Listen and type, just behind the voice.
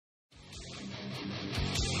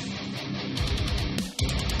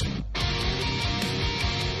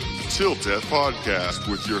Till Death Podcast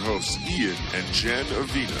with your hosts Ian and Jenn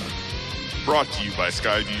Avina. Brought to you by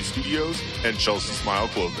SKYVIEW Studios and Chelsea Smile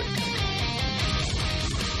Clothing.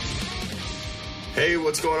 Hey,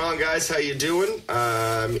 what's going on, guys? How you doing?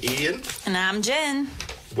 I'm Ian. And I'm Jenn.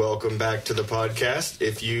 Welcome back to the podcast.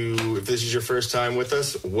 If this is your first time with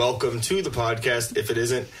us, welcome to the podcast. If it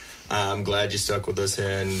isn't, I'm glad you stuck with us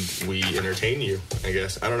and we entertain you, I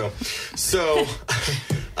guess. I don't know. So,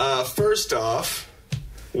 first off,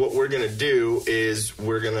 what we're going to do is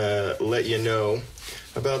we're going to let you know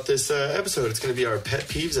about this episode. It's going to be our Pet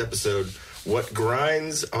Peeves episode. What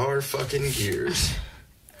grinds our fucking gears?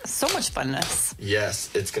 So much funness. Yes,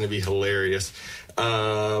 it's going to be hilarious.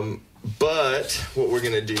 But what we're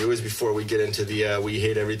going to do is before we get into the we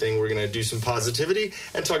hate everything, we're going to do some positivity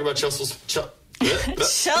and talk about Chelsea Smile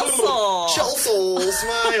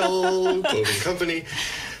Clothing Company.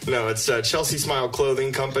 No, it's Chelsea Smile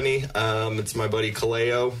Clothing Company. It's my buddy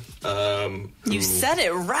Kaleo. You said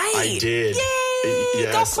it right. I did. Yay!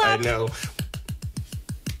 Yes, Go clap. I know.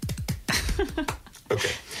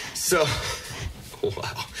 Okay, so...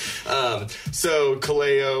 Wow. So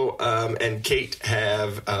Kaleo and Kate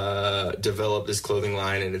have developed this clothing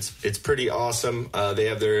line, and it's pretty awesome. They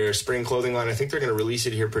have their spring clothing line. I think they're going to release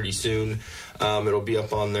it here pretty soon. It'll be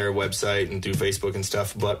up on their website and through Facebook and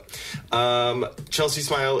stuff. But Chelsea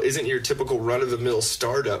Smile isn't your typical run-of-the-mill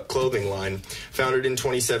startup clothing line. Founded in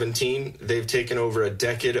 2017, they've taken over a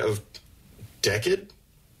decade of... Decade?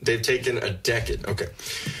 They've taken a decade. Okay.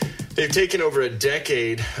 They've taken over a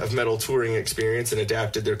decade of metal touring experience and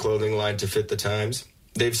adapted their clothing line to fit the times.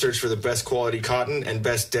 They've searched for the best quality cotton and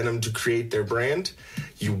best denim to create their brand.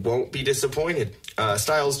 You won't be disappointed.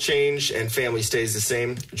 Styles change and family stays the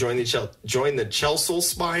same. Join the Chelsea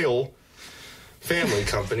Smile family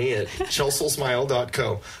company at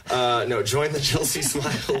chelseasmile.co. Join the Chelsea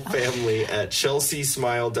Smile family at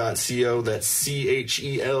chelseasmile.co. That's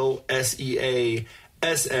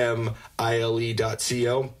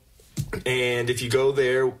CHELSEASMILE.co. And if you go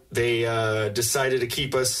there, they decided to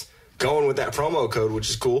keep us going with that promo code, which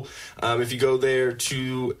is cool. If you go there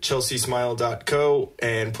to chelseasmile.co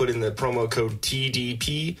and put in the promo code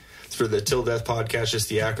TDP, it's for the Till Death Podcast, just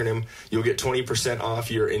the acronym, you'll get 20% off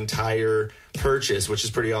your entire purchase, which is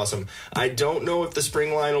pretty awesome. I don't know if the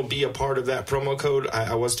spring line will be a part of that promo code.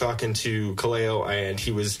 I was talking to Kaleo, and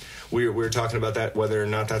we were talking about that, whether or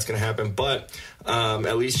not that's going to happen. But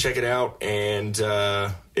at least check it out, and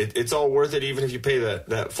it's all worth it, even if you pay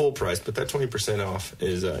that full price. But that 20% off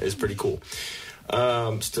is pretty cool.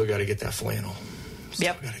 Still got to get that flannel.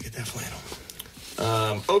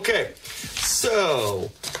 Okay,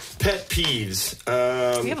 so pet peeves.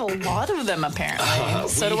 We have a lot of them, apparently.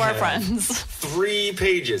 So do our friends. 3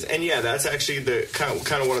 pages. And yeah, that's actually the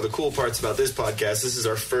kind of one of the cool parts about this podcast. This is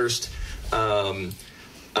our first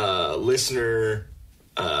listener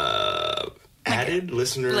added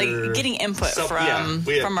listener, like getting input from our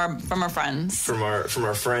friends, from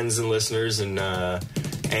our friends and listeners, and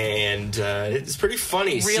it's pretty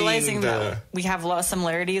funny realizing that we have a lot of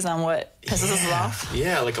similarities on what pisses us off.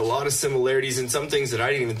 Yeah, like a lot of similarities and some things that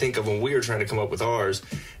I didn't even think of when we were trying to come up with ours.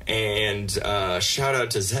 And shout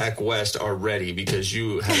out to Zach West already, because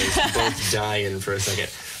you had us both dying for a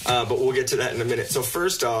second. But we'll get to that in a minute. So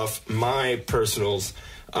first off, my personals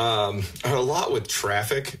are a lot with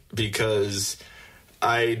traffic, because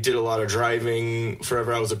I did a lot of driving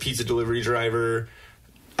forever. I was a pizza delivery driver.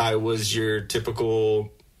 I was your typical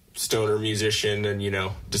stoner musician, and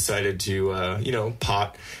decided to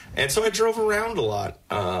pot, and so I drove around a lot,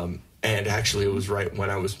 and actually it was right when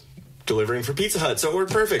I was delivering for Pizza Hut, so it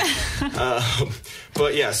worked perfect.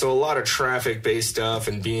 But yeah, so a lot of traffic based stuff,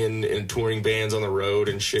 and being in touring bands on the road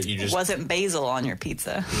and shit. You just wasn't basil on your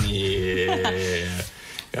pizza. Yeah,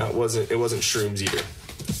 it wasn't shrooms either.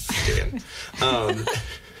 Damn.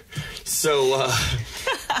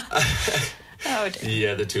 Oh, dear.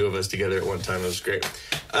 Yeah, the two of us together at one time, it was great.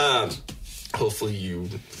 Hopefully you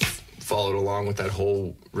followed along with that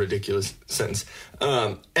whole ridiculous sentence.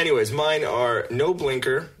 Anyways, mine are no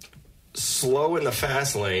blinker, slow in the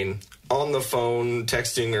fast lane, on the phone,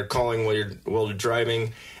 texting or calling while you're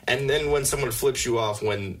driving, and then when someone flips you off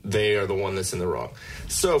when they are the one that's in the wrong.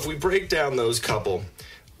 So if we break down those couple,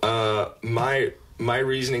 my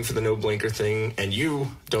reasoning for the no blinker thing, and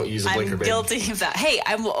you don't use a blinker, I'm guilty of that. Hey,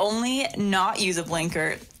 I will only not use a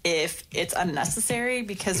blinker if it's unnecessary,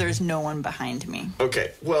 because there's no one behind me.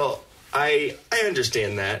 Okay, well, I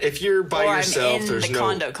understand that. If you're by yourself, there's no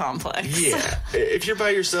condo complex. Yeah, if you're by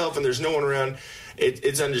yourself and there's no one around,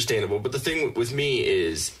 it's understandable. But the thing with me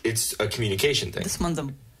is it's a communication thing. This one's a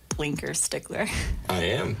blinker stickler. I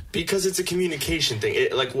am, because it's a communication thing.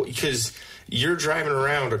 Because you're driving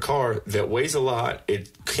around a car that weighs a lot,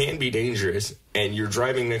 it can be dangerous, and you're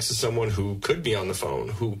driving next to someone who could be on the phone,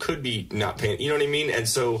 who could be not paying, you know what I mean? And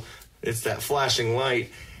so it's that flashing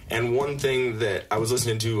light. And one thing that I was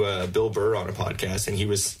listening to Bill Burr on a podcast, and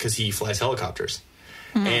because he flies helicopters.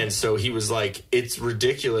 Mm-hmm. And so he was like, it's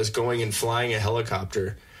ridiculous going and flying a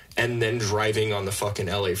helicopter and then driving on the fucking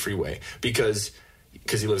LA freeway because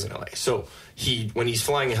he lives in LA. So when he's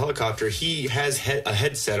flying a helicopter, he has a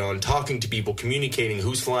headset on, talking to people, communicating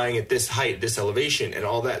who's flying at this height, this elevation, and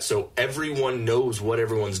all that. So everyone knows what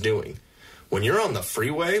everyone's doing. When you're on the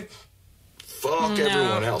freeway, fuck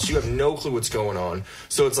everyone else. You have no clue what's going on.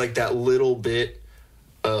 So it's like that little bit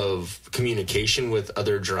of communication with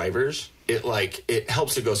other drivers. It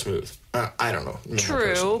helps it go smooth. I don't know.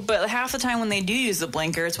 True, but half the time when they do use the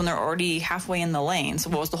blinker, it's when they're already halfway in the lane. So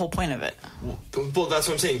what was the whole point of it? Well, that's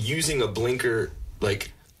what I'm saying. Using a blinker,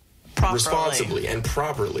 responsibly and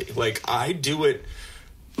properly. I do it,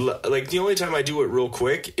 the only time I do it real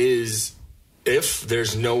quick is if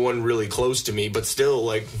there's no one really close to me, but still,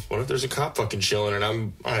 what if there's a cop fucking chilling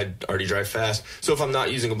and I already drive fast? So if I'm not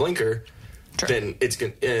using a blinker, then it's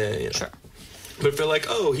going to... Sure. But if they're like,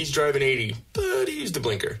 oh, he's driving 80, but he used a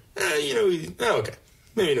blinker. Okay.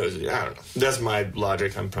 Maybe he knows it. I don't know. That's my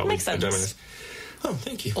logic. I'm probably Makes sense. a dumbass. Oh,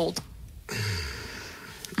 thank you. Old.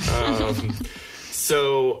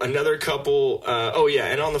 So another couple,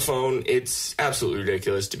 and on the phone, it's absolutely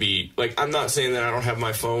ridiculous to be, I'm not saying that I don't have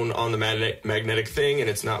my phone on the magnetic thing and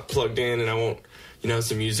it's not plugged in and I won't,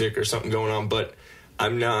 some music or something going on, but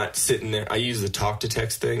I'm not sitting there. I use the talk to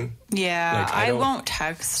text thing. Yeah, I won't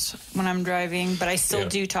text when I'm driving, but I still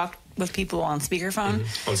do talk with people on speakerphone.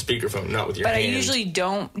 Mm-hmm. On speakerphone, not with your hand. But I usually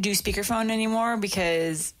don't do speakerphone anymore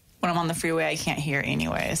because when I'm on the freeway, I can't hear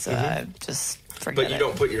anyway, so I just forget it. But you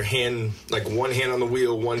don't put your hand, one hand on the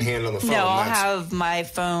wheel, one hand on the phone. No, I'll have my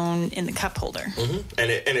phone in the cup holder. Mm-hmm. And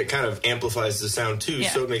it kind of amplifies the sound, too,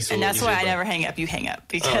 so it makes it a little easier. And that's why I never hang up. You hang up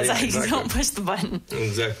because I don't push the button.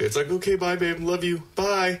 Exactly. It's like, okay, bye, babe. Love you.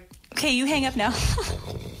 Bye. Okay, you hang up now.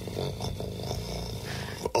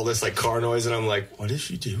 All this, car noise, and I'm like, what is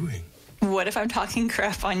she doing? What if I'm talking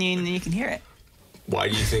crap on you and then you can hear it? Why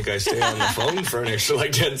do you think I stay on the phone for an extra,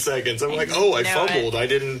 10 seconds? I'm like, I fumbled. I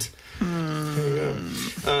didn't...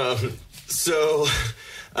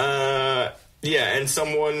 and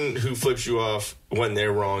someone who flips you off when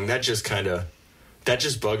they're wrong, that just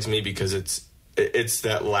bugs me because it's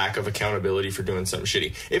that lack of accountability for doing something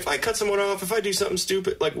shitty. If I cut someone off, if I do something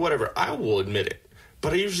stupid, whatever, I will admit it,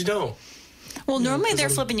 but I usually don't. Well, normally they're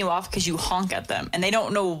flipping you off because you honk at them, and they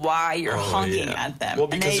don't know why you're honking at them. Well,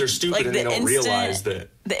 because they're stupid and they don't realize that.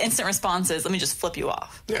 The instant response is, let me just flip you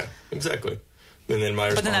off. Yeah, exactly. And then my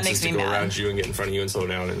response is to go around you and get in front of you and slow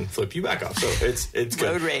down and flip you back off. So it's good.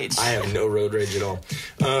 Road rage. I have no road rage at all.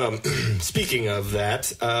 Speaking of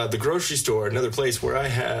that, the grocery store, another place where I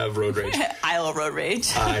have road rage. Aisle road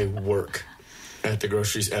rage. I work at a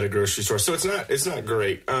grocery store, so it's not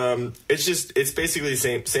great. It's basically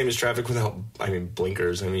the same as traffic without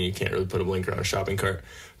blinkers. You can't really put a blinker on a shopping cart,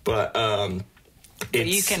 but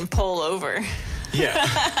you can pull over.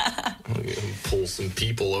 Yeah. Pull some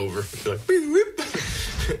people over. Be like, beep,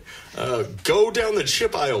 beep. Go down the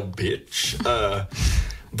chip aisle, bitch.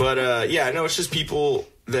 It's just people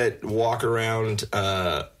that walk around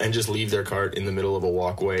and just leave their cart in the middle of a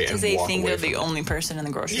walkway and they walk think away they're the only person in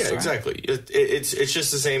the grocery store. Yeah, exactly. It's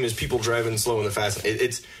just the same as people driving slow in the fast lane.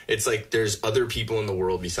 It's like there's other people in the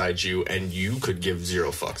world besides you, and you could give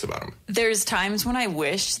zero fucks about them. There's times when I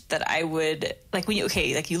wish that I would,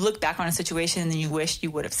 you look back on a situation and then you wish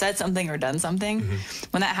you would have said something or done something. Mm-hmm.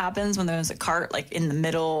 When that happens, when there's a cart in the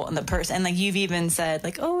middle and the person, and you've even said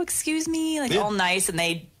oh, excuse me, all nice, and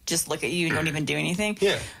they just look at you and don't even do anything.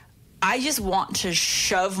 Yeah. I just want to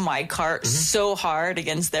shove my cart so hard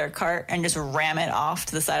against their cart and just ram it off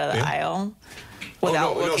to the side of the aisle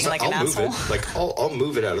without looking like an asshole. I'll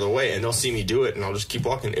move it out of the way and they'll see me do it and I'll just keep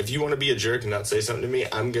walking. If you want to be a jerk and not say something to me,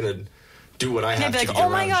 I'm going to do what I have to get oh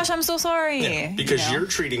my gosh, I'm so sorry. Yeah, because you're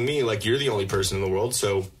treating me like you're the only person in the world,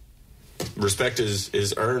 so respect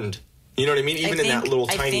is earned. You know what I mean? Even in that little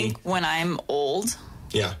tiny... I think when I'm old...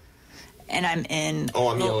 Yeah. And I'm in... Oh,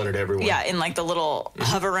 I'm yelling at everyone. Yeah, in the little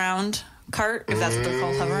hover-round cart, if that's what they're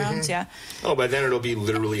called, hover-rounds, yeah. Oh, by then it'll be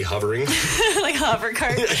literally hovering. Like hover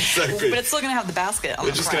cart. Yeah, exactly. But it's still going to have the basket on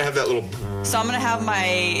the front. It's just going to have that little... So I'm going to have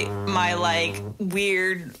my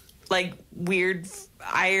weird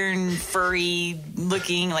iron furry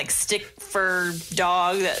looking stick fur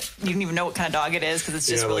dog that you don't even know what kind of dog it is because it's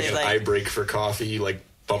just really an eye break for coffee,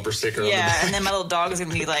 bumper sticker on the Yeah, back. and then my little dog is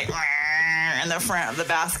going to be like in the front of the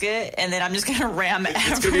basket, and then I'm just going to ram it.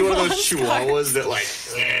 It's going to be one of those chihuahuas that like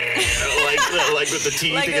with the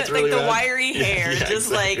teeth, like it gets the, really like the bad. wiry hair,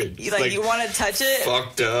 just exactly. like you want to touch it.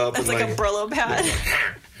 Fucked up. It's and like a Brillo pad.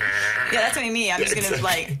 Yeah, that's gonna be me. I'm just gonna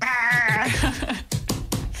like.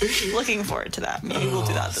 Looking forward to that. Maybe we'll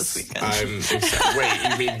do that this weekend. I'm excited. Wait,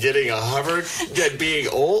 you mean getting a hover? Being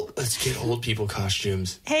old? Let's get old people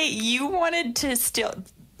costumes. Hey, you wanted to steal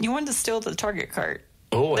the Target cart.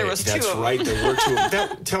 Oh, there was that's two of right. them. There were two of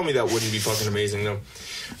them. Tell me that wouldn't be fucking amazing, though.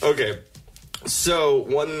 Okay. So,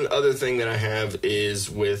 one other thing that I have is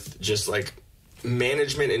with just, like,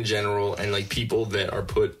 management in general and, like, people that are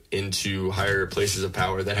put into higher places of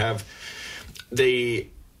power that have...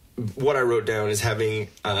 What I wrote down is having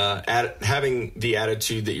the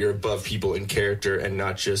attitude that you're above people in character and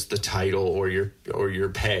not just the title or your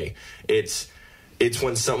pay. It's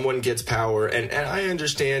when someone gets power, and I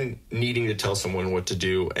understand needing to tell someone what to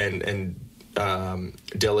do and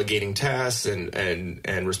delegating tasks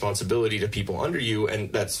and responsibility to people under you,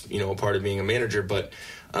 and that's a part of being a manager. But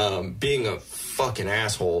being a fucking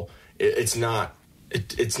asshole, it's not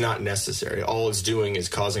necessary. All it's doing is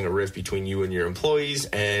causing a rift between you and your employees,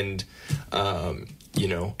 and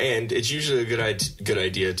and it's usually a good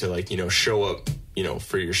idea to show up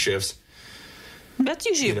for your shifts. That's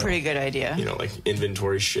usually a pretty good idea. Like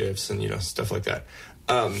inventory shifts and stuff like that.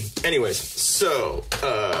 Anyways, so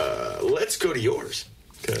let's go to yours.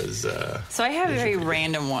 So I have very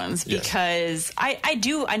random ones because I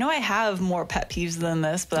know I have more pet peeves than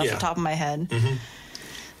this, but off the top of my head. Mm-hmm.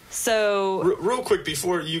 So real quick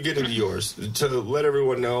before you get into yours, to let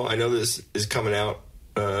everyone know, I know this is coming out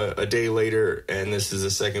a day later, and this is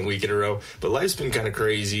the second week in a row, but life's been kind of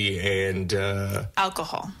crazy, and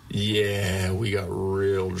alcohol. Yeah, we got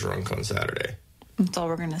real drunk on Saturday. That's all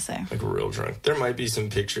we're gonna say. Like real drunk. There might be some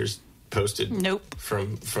pictures posted. Nope.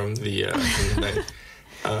 From the night.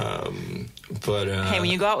 But hey, when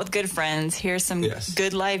you go out with good friends, here's some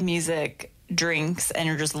good live music, drinks, and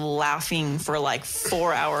you're just laughing for like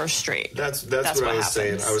 4 hours straight. That's what I was happens.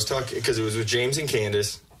 saying. I was talking because it was with James and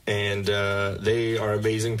Candace, and they are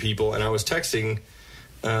amazing people. And I was texting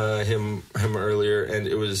him earlier, and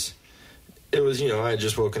it was I had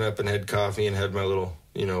just woken up and had coffee and had my little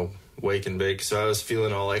wake and bake, so I was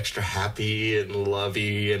feeling all extra happy and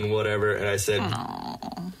lovey and whatever. And I said,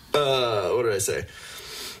 what did I say?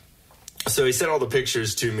 So he sent all the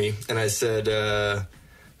pictures to me, and I said,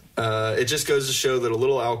 it just goes to show that a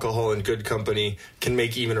little alcohol and good company can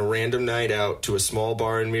make even a random night out to a small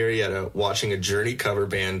bar in Marietta watching a Journey cover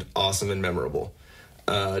band awesome and memorable.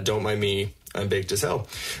 Don't mind me. I'm baked as hell.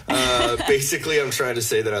 Basically, I'm trying to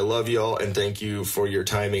say that I love y'all and thank you for your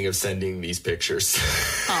timing of sending these pictures.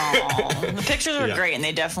 Aww. The pictures are great, and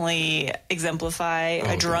they definitely exemplify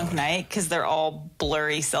a drunk night because they're all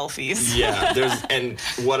blurry selfies. Yeah, and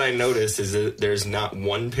what I noticed is that there's not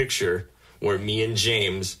one picture where me and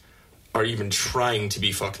James are even trying to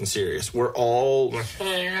be fucking serious. We're all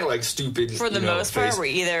like stupid. For the most part, we're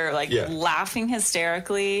either like laughing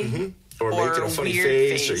hysterically. Mm-hmm. Or making a funny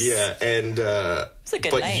face. Or, and it's a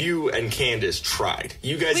good but night. You and Candace tried.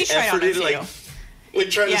 You guys efforted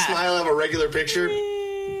like trying to smile and have a regular picture.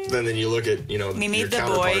 Then you look at we made the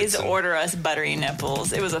boys order us buttery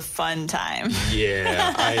nipples. It was a fun time.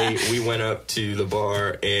 Yeah, we went up to the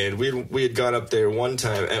bar, and we had gone up there one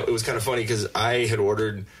time, and it was kind of funny because I had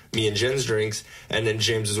ordered me and Jen's drinks, and then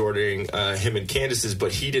James was ordering him and Candace's,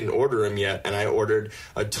 but he didn't order them yet, and I ordered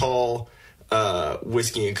a tall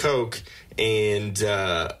whiskey and Coke and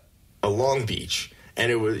a Long Beach.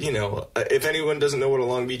 And it was, if anyone doesn't know what a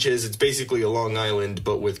Long Beach is, it's basically a Long Island,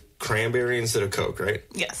 but with cranberry instead of Coke, right?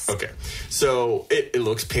 Yes. Okay. So it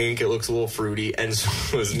looks pink, it looks a little fruity, and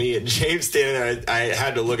so it was me and James standing there. I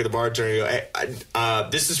had to look at the bartender and go,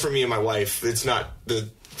 this is for me and my wife. It's not the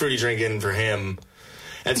fruity drinking for him.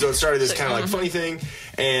 And so it started this kind of like funny thing.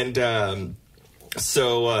 And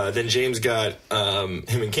so then James got him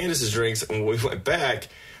and Candace's drinks, and when we went back,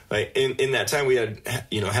 like in that time we had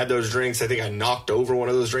had those drinks. I think I knocked over one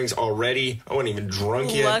of those drinks already. I wasn't even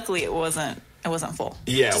drunk yet. Luckily, it wasn't full.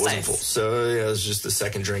 Yeah, it wasn't full. So it was just the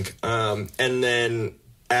second drink. And then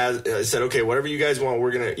as I said, okay, whatever you guys want,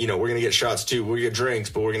 we're gonna get shots too. We'll get drinks,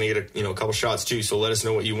 but we're gonna get a couple shots too. So let us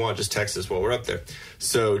know what you want. Just text us while we're up there.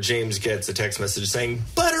 So James gets a text message saying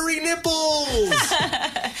buttery nipples,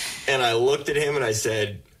 and I looked at him and I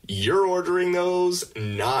said, "You're ordering those,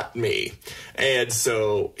 not me." And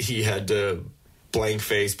so he had to blank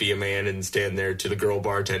face, be a man, and stand there to the girl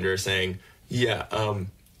bartender saying, "Yeah,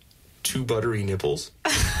 2 buttery nipples."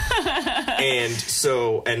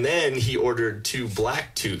 And then he ordered 2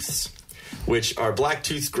 black tooths. which are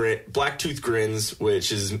Blacktooth Grins,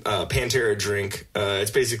 which is Pantera drink.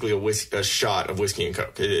 It's basically a shot of whiskey and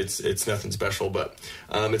Coke. It's nothing special, but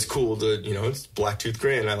it's cool to, it's Blacktooth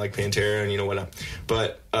Grin. I like Pantera and whatnot.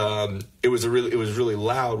 But it was really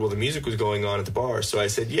loud while the music was going on at the bar. So I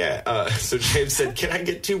said, yeah. So James said, can I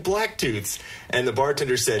get 2 Blacktooths? And the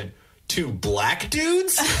bartender said, 2 black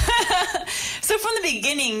dudes? So from the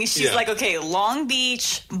beginning, she's like, okay, Long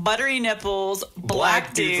Beach, buttery nipples,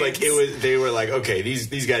 black dudes. Like they were like, okay,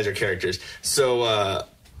 these guys are characters. So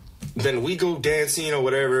then we go dancing,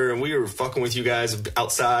 whatever, and we were fucking with you guys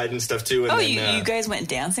outside and stuff too. And then, you guys went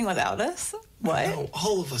dancing without us? What? No,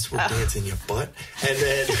 all of us were dancing, you butt.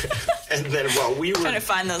 And then while we were trying to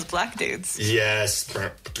find those black dudes. Yes.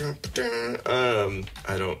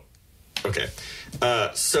 Okay.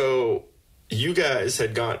 So you guys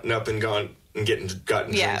had gotten up and gotten drinks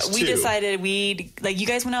we too. decided you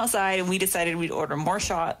guys went outside and we decided we'd order more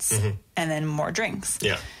shots and then more drinks.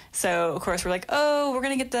 Yeah. So of course we're like, oh, we're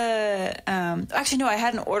gonna get the actually no, I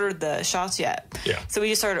hadn't ordered the shots yet. Yeah. So we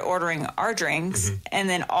just started ordering our drinks and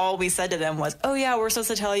then all we said to them was, oh yeah, we're supposed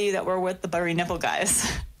to tell you that we're with the buttery nipple guys.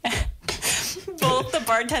 Both the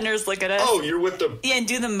bartenders look at us. Oh, you're with the... Yeah, and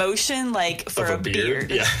do the motion like for a beard.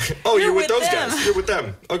 Yeah. Oh, you're with those them. guys. You're with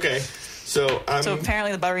them. Okay. So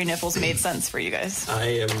apparently the buttery nipples made sense for you guys. I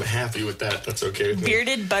am happy with that. That's okay with me.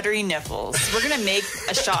 Bearded buttery nipples. We're going to make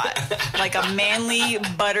a shot. Like a manly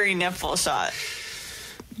buttery nipple shot.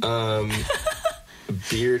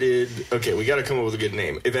 Bearded... Okay, we got to come up with a good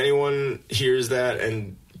name. If anyone hears that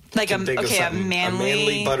and... Like a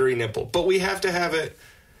manly buttery nipple. But we have to have it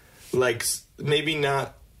like... Maybe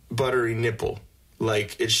not buttery nipple.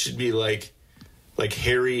 Like, it should be like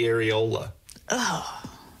hairy areola. Oh.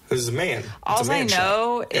 This is a man. All I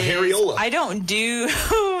know is areola. I don't do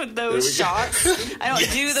those shots. I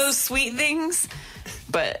don't do those sweet things.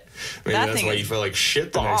 But maybe that that's thing why you felt like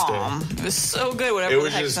shit the next day. It was so good, whatever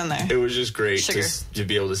the heck's in there. It was just great Sugar. to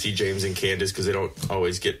be able to see James and Candace because they don't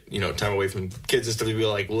always get, time away from kids and stuff to be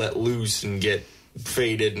like let loose and get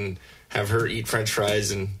faded and have her eat French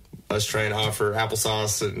fries and us trying to offer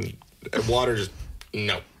applesauce and water. Just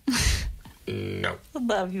no. I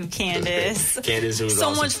love you, Candace. Candace, it was so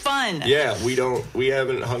awesome. much fun. Yeah, we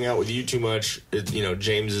haven't hung out with you too much.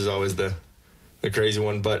 James is always the crazy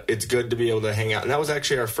one, but it's good to be able to hang out. And that was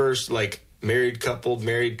actually our first married couple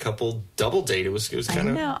double date. It was kind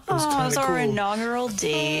of it was our inaugural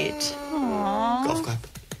date. Aww.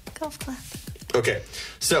 Golf clap. Okay,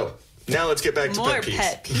 so now let's get back to more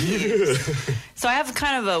pet peeves. So I have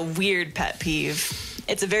kind of a weird pet peeve.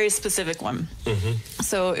 It's a very specific one. Mm-hmm.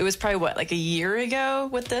 So it was probably a year ago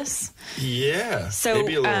with this? Yeah. So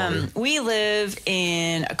maybe a little we live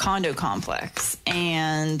in a condo complex,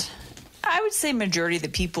 and I would say majority of the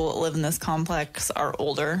people that live in this complex are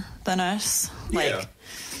older than us,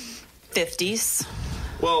 50s.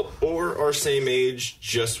 Well, or our same age,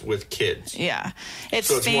 just with kids. Yeah. It's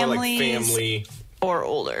so it's families more like family or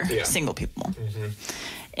older, single people. Mm-hmm.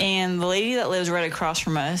 And the lady that lives right across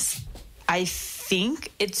from us, I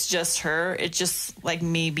think it's just her. It's just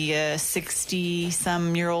maybe a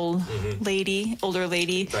 60-some-year-old lady, older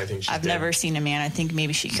lady. I think I've never seen a man. I think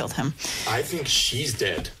maybe she killed him. I think she's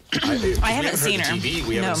dead. I haven't seen her. TV.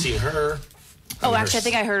 We haven't seen her. I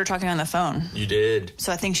think I heard her talking on the phone. You did.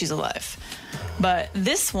 So I think she's alive. But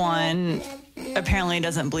this one apparently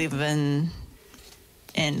doesn't believe in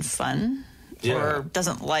fun or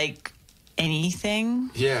doesn't like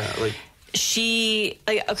anything. Yeah,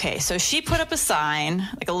 so she put up a sign,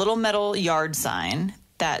 a little metal yard sign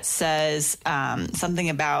that says something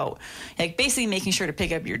about basically making sure to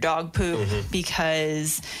pick up your dog poop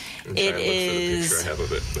because it is. I have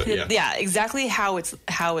of it, but yeah, exactly how it's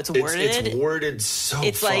worded. It's worded so.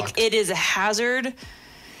 It's fucked. It is a hazard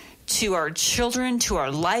to our children, to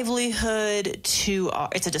our livelihood,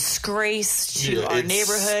 it's a disgrace to our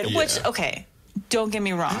neighborhood. Yeah. Which don't get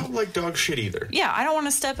me wrong. I don't like dog shit either. Yeah, I don't want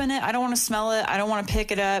to step in it. I don't want to smell it. I don't want to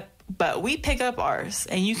pick it up. But we pick up ours,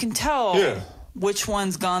 and you can tell which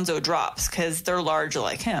one's Gonzo drops because they're large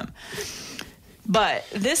like him. But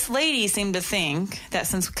this lady seemed to think that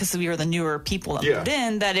because we were the newer people that moved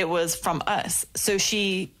in, that it was from us. So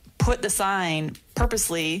she put the sign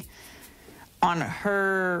purposely on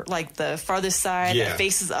her, the farthest side that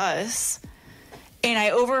faces us. And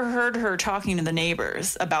I overheard her talking to the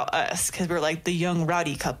neighbors about us because we're the young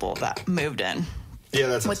rowdy couple that moved in. Yeah,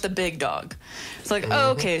 that's with the big dog. It's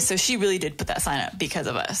okay, so she really did put that sign up because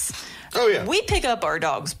of us. Oh, yeah. We pick up our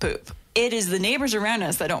dog's poop. It is the neighbors around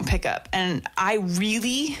us that don't pick up. And I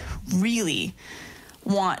really, really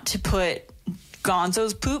want to put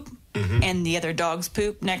Gonzo's poop and the other dog's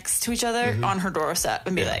poop next to each other on her doorstep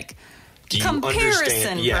and be Do you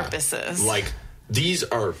comparison understand? purposes. Like, these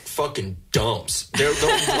are fucking dumps.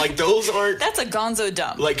 Like, those aren't... That's a gonzo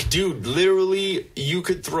dump. Like, dude, literally, you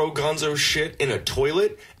could throw gonzo shit in a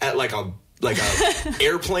toilet at, like a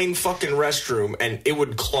airplane fucking restroom, and it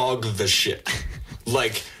would clog the shit.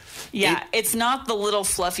 Like... Yeah, it's not the little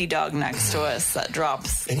fluffy dog next to us that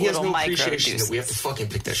drops and he has little no micro appreciation juices. that we have to fucking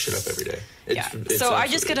pick that shit up every day. So I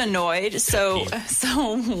just get annoyed. So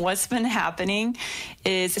what's been happening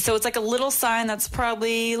is, so it's like a little sign that's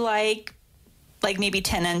probably like maybe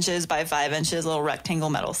 10 inches by 5 inches, a little rectangle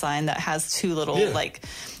metal sign that has two little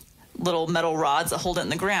little metal rods that hold it in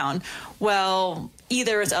the ground. Well,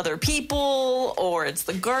 either it's other people or it's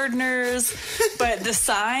the gardeners, but the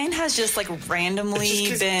sign has just like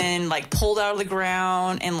randomly been like pulled out of the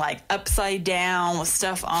ground and like upside down with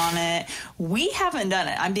stuff on it. We haven't done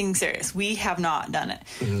it. I'm being serious. We have not done it.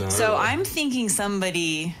 No. So I'm thinking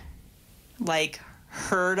somebody like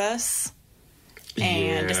heard us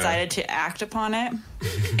and decided to act upon it.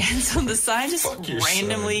 And so the sign just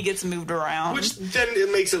randomly gets moved around. Which then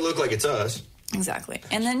it makes it look like it's us. Exactly.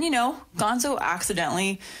 And then, Gonzo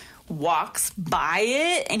accidentally walks by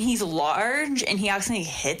it, and he's large, and he accidentally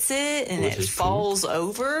hits it, and it falls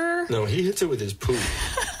over. No, he hits it with his poop.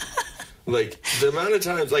 Like, the amount of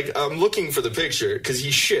times, like, I'm looking for the picture, because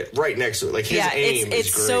he shit right next to it. Like, his aim is great.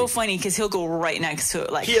 It's so funny, because he'll go right next to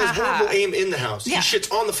it. Like, he has horrible aim in the house. Yeah. He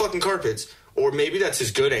shits on the fucking carpets. Or maybe that's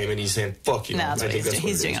his good aim, and he's saying, fuck you. No, that's what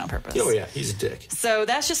he's doing it on purpose. Oh, yeah, he's a dick. So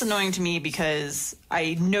that's just annoying to me, because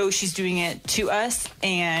I know she's doing it to us,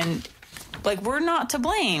 and, like, we're not to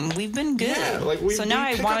blame. We've been good. Yeah, like, so now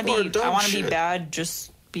I want to be bad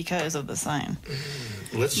just because of the sign.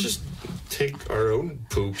 Let's just take our own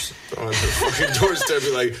poops on the fucking doorstep and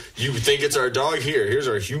be like, you think it's our dog? Here's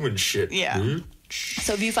our human shit. Yeah. Bitch.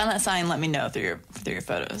 So if you find that sign, let me know through your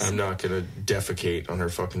photos. I'm not going to defecate on her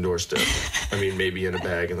fucking doorstep. I mean, maybe in a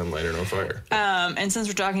bag and then light it on fire. And since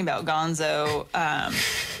we're talking about Gonzo,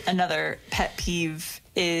 another pet peeve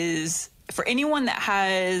is for anyone that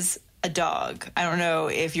has a dog. I don't know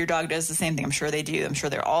if your dog does the same thing. I'm sure they do. I'm sure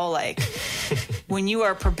they're all like, when you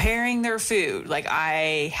are preparing their food, like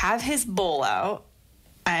I have his bowl out,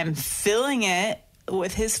 I'm filling it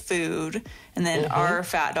with his food, and then our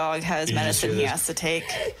fat dog has medicine he has to take.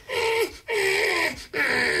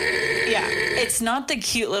 Yeah, it's not the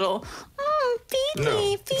cute little feed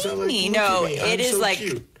me. No, it is so like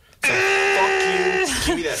cute. Fuck you.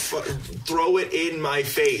 Give me that. Throw it in my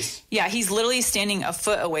face. Yeah, he's literally standing a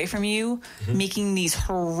foot away from you, making these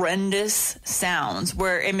horrendous sounds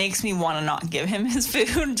where it makes me want to not give him his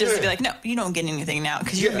food. Just to be like, no, you don't get anything now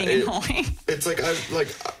because you're being annoying. It's like,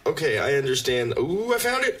 okay, I understand. Ooh, I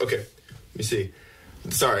found it. Okay, let me see.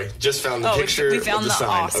 Sorry, just found the picture. We found of the sign.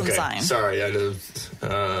 Awesome okay. sign. Sorry, I know.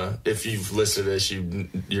 If you've listened to this,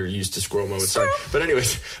 you're used to squirrel moments. Sorry, but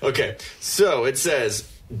anyways, okay. So it says.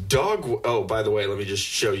 Dog. Oh, by the way, let me just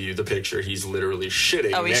show you the picture. He's literally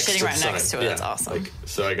shitting. Oh, he's next shitting to right the next sign. to it. That's awesome.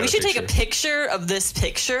 We should take a picture of this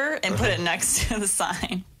picture and put it next to the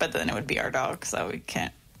sign, but then it would be our dog, so we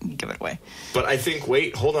can't give it away. But I think.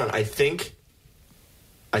 Wait, hold on. I think.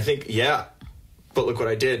 Yeah. But look what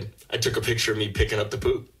I did. I took a picture of me picking up the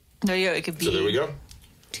poop. There you go. It could be. So there we go.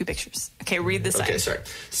 2 pictures. Okay, read the sign. Okay, sorry.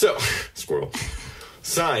 So, squirrel.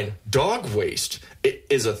 Sign, dog waste. It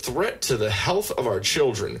is a threat to the health of our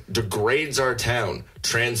children, degrades our town,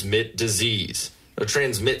 transmits disease.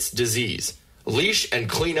 Leash and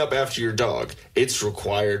clean up after your dog. It's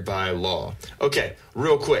required by law. Okay,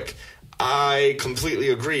 real quick. I completely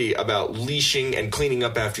agree about leashing and cleaning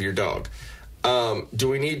up after your dog. Do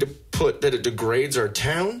we need to put that it degrades our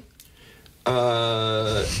town?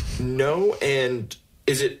 No, and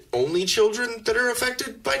is it only children that are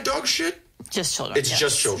affected by dog shit? Just children. It's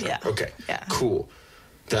just children. Yeah. Okay. Yeah. Cool.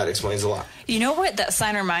 That explains a lot. You know what that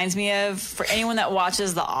sign reminds me of? For anyone that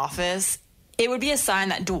watches The Office, it would be a sign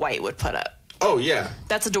that Dwight would put up. Oh, yeah.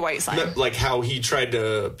 That's a Dwight sign. Like how he tried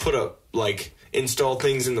to put up, like, install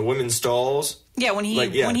things in the women's stalls. Yeah, when he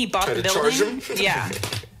bought the building. Yeah.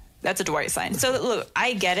 That's a Dwight sign. So, look,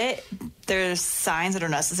 I get it. There's signs that are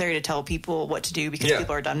necessary to tell people what to do because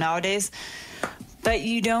people are dumb nowadays. But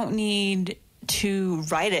you don't need to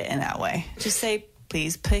write it in that way. Just say,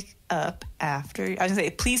 please pick up after. I was gonna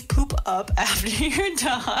say, please poop up after your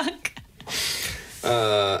dog.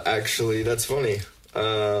 Actually, that's funny.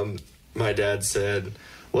 My dad said,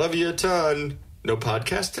 "Love you a ton. No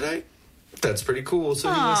podcast today." That's pretty cool.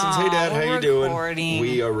 So he listens. Hey, Dad, how you doing?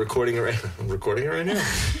 We are recording it right now.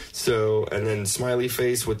 So, and then smiley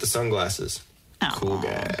face with the sunglasses. Aww. Cool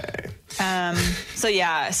guy.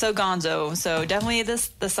 So Gonzo. So definitely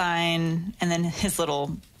the sign, and then his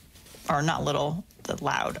little, or not little, the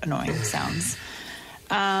loud, annoying sounds.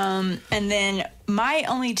 And then my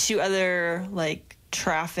only two other like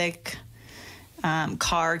traffic,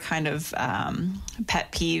 car kind of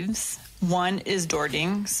pet peeves. One is door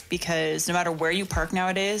dings, because no matter where you park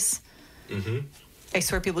nowadays, I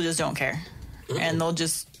swear people just don't care, and they'll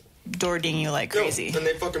just door ding you like crazy. No, and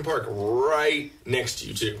they fucking park right next to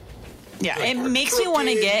you too. Yeah, like, it makes me want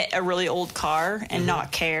to get a really old car and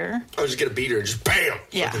not care. I would just get a beater and just bam,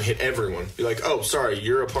 fucking hit everyone. Be like, oh, sorry,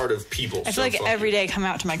 you're a part of people. I feel like every day I come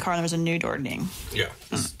out to my car and there's a new door ding. Yeah,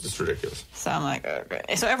 it's ridiculous. So I'm like,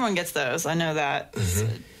 okay. So everyone gets those. I know that. It's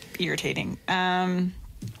irritating. And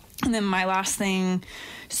then my last thing.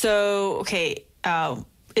 So, okay,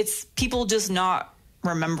 it's people just not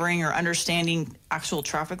remembering or understanding actual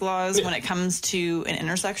traffic laws when it comes to an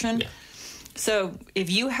intersection. Yeah. So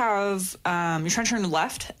if you have, you're trying to turn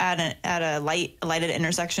left at a lighted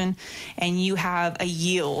intersection, and you have a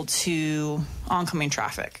yield to oncoming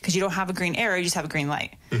traffic because you don't have a green arrow, you just have a green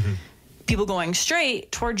light. People going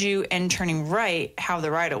straight towards you and turning right have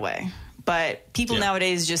the right of way. But people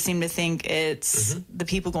nowadays just seem to think it's the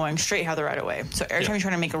people going straight have the right of way. So every time you're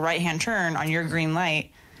trying to make a right-hand turn on your green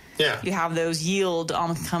light, you have those yield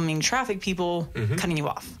oncoming traffic people cutting you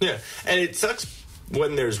off. Yeah, and it sucks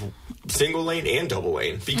when there's single lane and double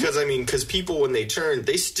lane, because I mean, because people when they turn,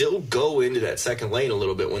 they still go into that second lane a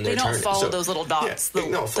little bit when they're turning. They don't follow those little dots,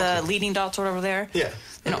 the leading dots or whatever there. Yeah,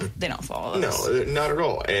 they don't follow those. No, not at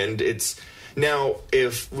all. And it's now,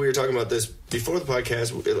 if we were talking about this before the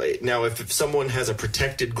podcast, now if someone has a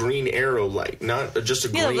protected green arrow light, not just a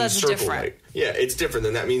green circle light, it's different.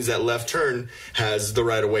 Then that means that left turn has the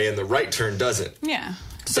right of way and the right turn doesn't. Yeah.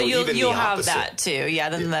 So you'll have that too. Yeah,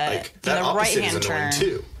 then the right-hand turn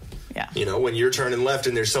too. Yeah. You know, when you're turning left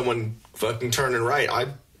and there's someone fucking turning right, I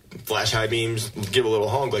flash high beams, give a little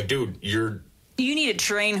honk, like, dude, you need a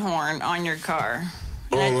train horn on your car.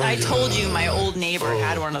 And I told you my old neighbor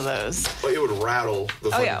had one of those. Well, it would rattle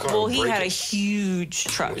the fucking car. Well, he had a huge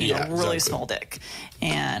truck, really small dick.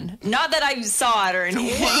 And not that I saw it or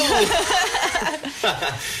anything.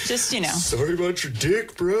 Just, Sorry about your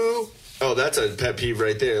dick, bro. Oh, that's a pet peeve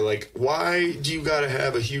right there. Like, why do you gotta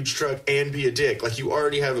have a huge truck and be a dick? Like, you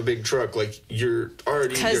already have a big truck. Like, you're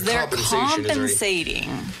already... Because they're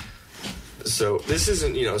compensating. So, this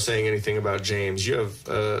isn't, saying anything about James. You have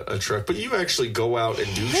a truck, but you actually go out and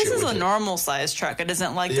do shit This is with a normal-sized truck. It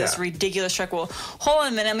isn't like this ridiculous truck. Well, hold on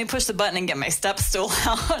a minute. Let me push the button and get my step stool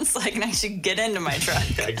out so I can actually get into my truck.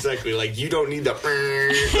 Yeah, exactly. Like, you don't need the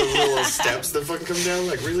little steps that fucking come down.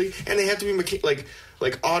 Like, really? And they have to be,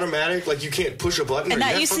 like automatic, like you can't push a button. And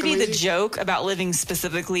that used to be the joke about living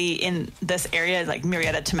specifically in this area, like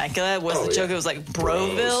Murrieta, Temecula, was the joke. It was like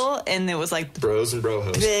Broville, and it was like bros and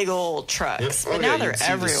brohos, big old trucks. But now they're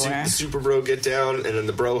everywhere. The super bro get down, and then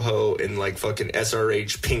the broho in like fucking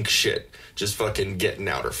SRH pink shit, just fucking getting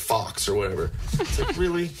out, or Fox or whatever. It's like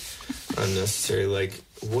really unnecessary. Like,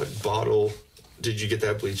 what bottle did you get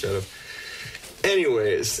that bleach out of?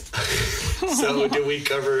 Anyways, so did we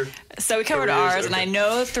cover... So we covered ours, okay. And I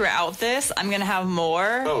know throughout this, I'm going to have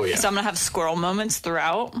more. Oh, yeah. So I'm going to have squirrel moments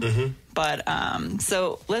throughout. But,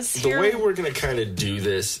 so let's hear... The way we're going to kind of do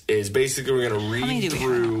this is basically we're going to read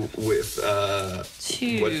through with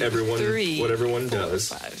what everyone does.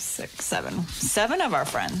 4, 5, 6, 7. 7 of our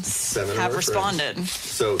friends have responded. Friends.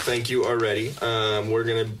 So thank you already. We're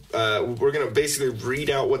gonna basically read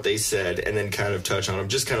out what they said and then kind of touch on them,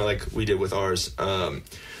 just kind of like we did with ours.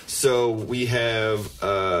 So we have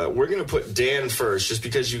we're gonna put Dan first, just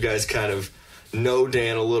because you guys kind of know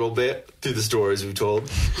Dan a little bit through the stories we told.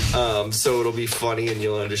 So it'll be funny and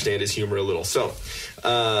you'll understand his humor a little. So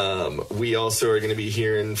we also are going to be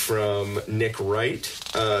hearing from Nick Wright,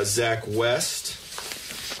 Zach West,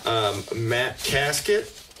 Matt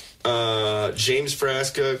Caskitt, James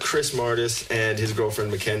Frasca, Chris Mardis, and his girlfriend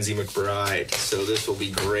Mackenzie McBride. So this will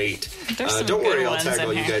be great. Don't worry, I'll tag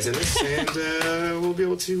all you guys in this, and we'll be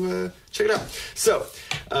able to check it out. So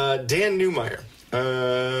Dan Newmeyer.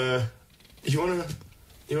 You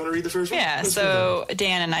wanna read the first one? Yeah. So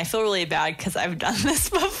Dan, and I feel really bad because I've done this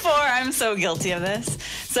before. I'm so guilty of this.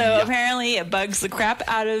 So apparently it bugs the crap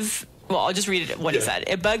out of. Well, I'll just read it. What he said.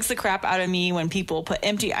 It bugs the crap out of me when people put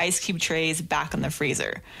empty ice cube trays back in the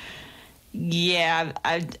freezer. Yeah,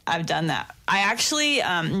 I've done that. I actually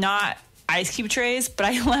not ice cube trays, but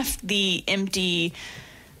I left the empty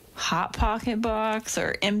Hot Pocket box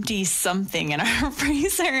or empty something in our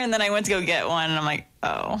freezer, and then I went to go get one, and I'm like,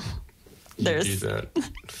 oh. You do that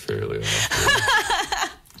fairly often.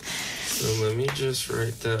 So let me just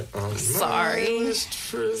write that on my list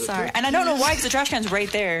for the and I don't know why, because the trash can's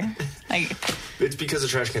right there. Like, it's because the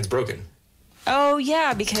trash can's broken. Oh,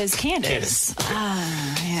 yeah, because Candace.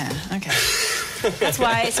 Ah, yeah, okay. That's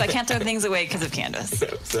why, so I can't throw things away because of Candace. Yeah,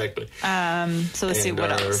 exactly. So let's see,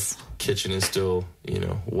 what else? Kitchen is still,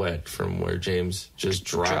 wet from where James just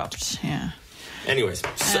dropped. Yeah. Anyways.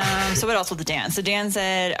 So what else with Dan? So Dan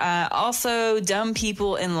said, also dumb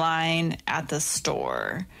people in line at the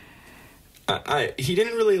store. He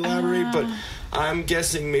didn't really elaborate, but I'm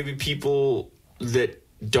guessing maybe people that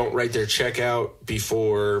don't write their check out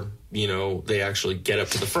before, they actually get up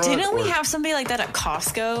to the front. Didn't we have somebody like that at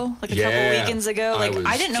Costco like a couple weekends ago? Like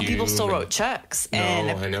I didn't know people still wrote checks.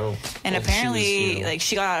 I know. And apparently,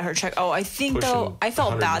 she got out her check. Oh, I think though I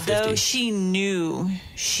felt bad though. She knew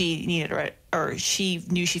she needed to write, or she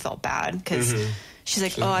knew she felt bad because. She's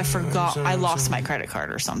like, I forgot, I lost my credit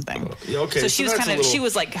card or something. Okay, so she was she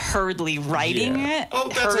was like hurriedly writing it. Oh,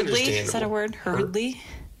 that's hurriedly? understandable. Is that a word? Hurriedly?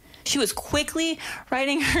 She was quickly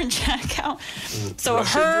writing her check out. So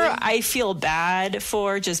I feel bad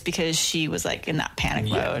for just because she was like in that panic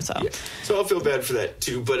mode. So. Yeah. So I'll feel bad for that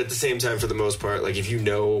too. But at the same time, for the most part, like if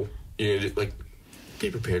be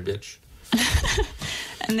prepared, bitch.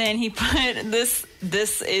 And then he put this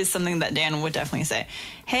is something that Dan would definitely say.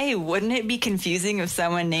 Hey, wouldn't it be confusing if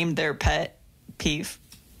someone named their pet Peeve?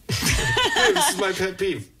 Hey, this is my pet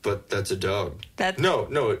peeve, but that's a dog. That's my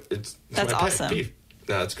awesome. pet peeve.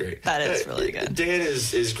 No, that's great. That is really good. Dan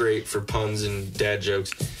is great for puns and dad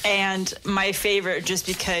jokes. And my favorite, just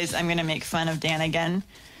because I'm going to make fun of Dan again,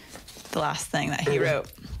 the last thing that he wrote.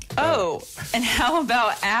 Oh, and how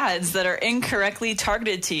about ads that are incorrectly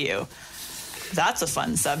targeted to you? That's a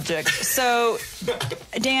fun subject. So,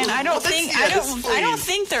 Dan, I don't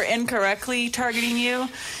think they're incorrectly targeting you.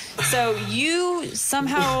 So you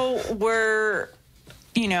somehow were,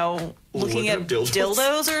 looking at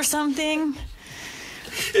dildos or something.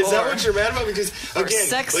 Is that what you're mad about? Because or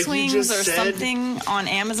sex swings or something on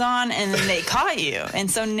Amazon, and then they caught you,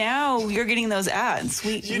 and so now you're getting those ads.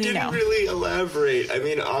 We didn't really elaborate. I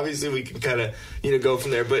mean, obviously we can kind of go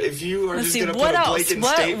from there, but if you are just going to put a blatant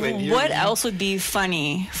statement, what else would be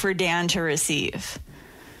funny for Dan to receive?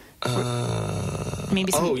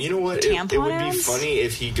 Maybe some you know what? Tampon it would be ads? funny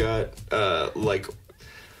if he got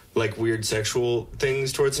like weird sexual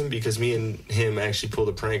things towards him, because me and him actually pulled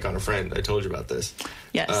a prank on a friend. I told you about this.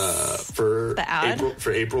 Yes. For the ad?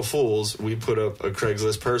 April Fools, we put up a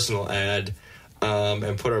Craigslist personal ad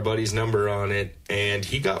and put our buddy's number on it, and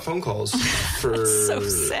he got phone calls for so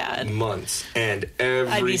sad. months. And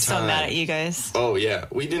every I'd be time, so mad at you guys. Oh yeah,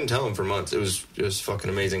 we didn't tell him for months. It was fucking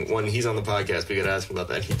amazing. When he's on the podcast, we gotta ask him about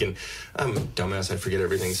that. He can. I'm a dumbass. I forget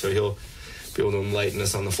everything, so he'll be able to enlighten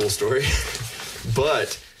us on the full story.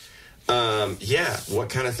 But. What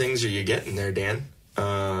kind of things are you getting there, Dan?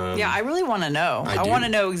 I really want to know. I want to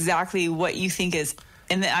know exactly what you think is,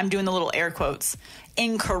 and I'm doing the little air quotes,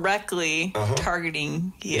 incorrectly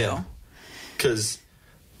targeting you. Because,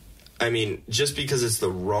 just because it's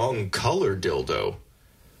the wrong color dildo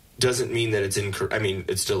doesn't mean that it's incorrect.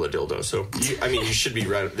 It's still a dildo. So, you should be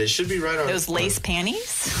right. They should be right on. Those lace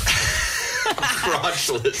panties?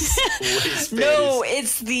 Crotchless lace panties. No,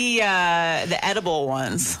 it's the edible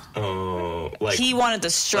ones. Oh, he wanted the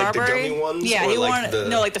strawberry. Like the gummy ones? Yeah, he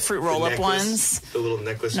wanted the fruit roll up ones. The little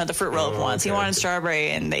necklace. No, the fruit roll up ones. Okay. He wanted strawberry,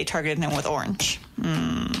 and they targeted him with orange.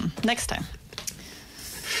 Next time.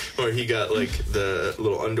 Or he got the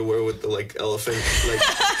little underwear with the elephant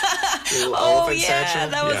little elephant satchel.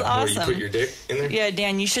 That was awesome. Where you put your dick in there. Yeah,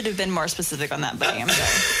 Dan, you should have been more specific on that, buddy. I'm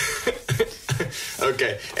sorry.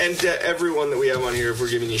 Okay, and everyone that we have on here, if we're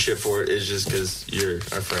giving you shit for it, is just because you're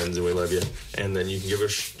our friends and we love you, and then you can give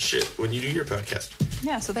us shit when you do your podcast.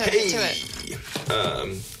 Yeah, so there, get to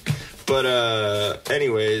it. But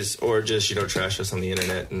anyways, or just trash us on the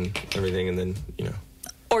internet and everything, and then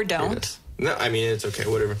or don't. No, it's okay,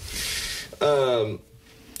 whatever.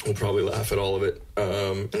 We'll probably laugh at all of it,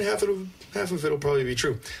 and half of it'll probably be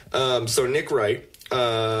true. So Nick Wright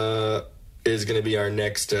is going to be our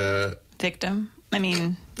next victim.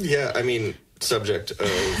 Subject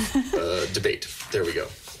of debate. There we go.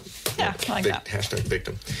 Yeah, I like that. Hashtag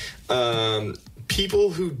victim.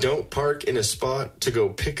 People who don't park in a spot to go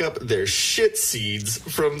pick up their shit seeds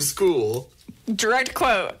from school. Direct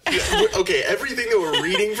quote. Okay, everything that we're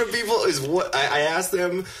reading from people is what I asked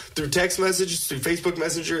them through text messages, through Facebook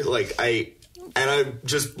Messenger. I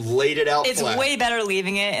just laid it out. It's flat. way better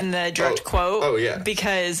leaving it in the direct quote. Oh yeah,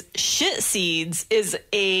 because shit seeds is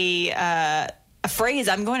a phrase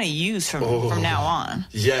I'm going to use from now on.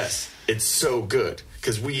 Yes, it's so good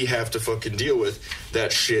because we have to fucking deal with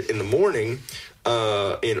that shit in the morning.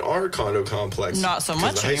 in our condo complex. Not so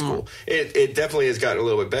much high anymore. school. It definitely has gotten a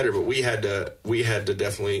little bit better, but we had to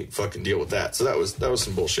definitely fucking deal with that. So that was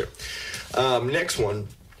some bullshit. Next one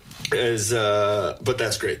is, but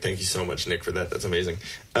that's great. Thank you so much, Nick, for that. That's amazing.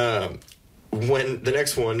 When the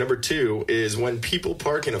next one, number 2, is when people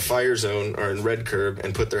park in a fire zone or in red curb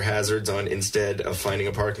and put their hazards on instead of finding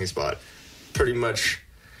a parking spot. Pretty much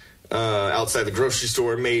outside the grocery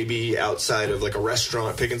store, maybe outside of like a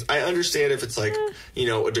restaurant. Pickens. I understand if it's like, you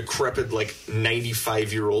know, a decrepit like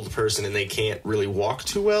 95-year-old person and they can't really walk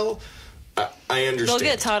too well. I understand. They'll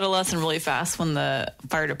get taught a lesson really fast when the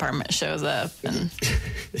fire department shows up. And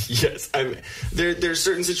yes, there's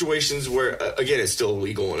certain situations where, again, it's still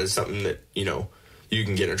illegal and it's something that, you know, you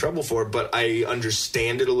can get in trouble for, but I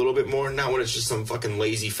understand it a little bit more. Not when it's just some fucking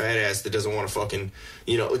lazy fat ass that doesn't want to fucking,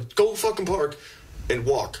 you know, go fucking park and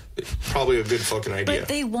walk. It's probably a good fucking idea. But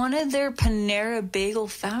they wanted their Panera bagel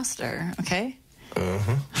faster, okay?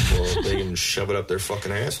 Uh-huh. Well, they can shove it up their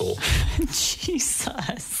fucking asshole.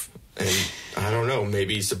 Jesus. And I don't know,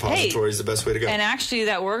 maybe suppository is the best way to go. And actually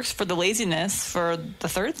that works for the laziness for the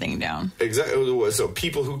third thing down. Exactly. So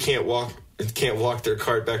people who can't walk their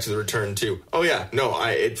cart back to the return too. Oh yeah, no,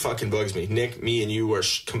 it fucking bugs me. Nick, me and you are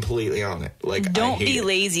completely on it. Like, don't be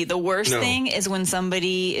lazy. The worst thing is when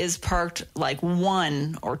somebody is parked like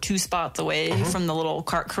 1 or 2 spots away from the little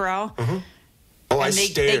cart corral. Oh, and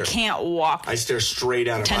they can't walk. I stare straight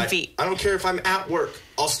at them. 10 feet. I don't care if I'm at work.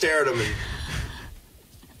 I'll stare at them and...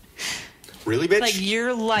 Really, bitch? Like,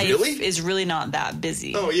 your life is really not that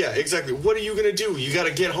busy. Oh, yeah, exactly. What are you going to do? You got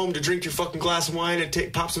to get home to drink your fucking glass of wine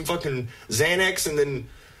and pop some fucking Xanax and then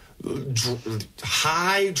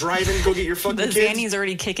drive in, go get your fucking The kids? Xannies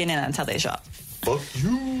already kicking in. That's how they shop. Fuck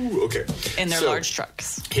you. Okay. In their large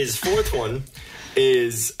trucks. His fourth one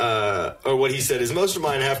is, or what he said is, most of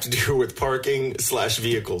mine have to do with parking /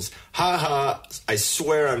 vehicles. Ha ha, I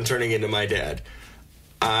swear I'm turning into my dad.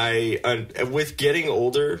 With getting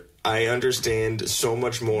older... I understand so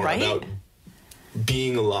much more about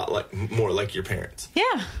being a lot more like your parents.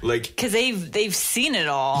 Yeah, like because they've seen it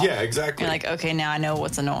all. Yeah, exactly. You're like, okay, now I know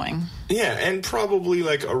what's annoying. Yeah, and probably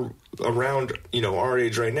like around our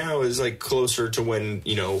age right now is like closer to when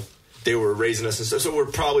they were raising us and stuff. So we're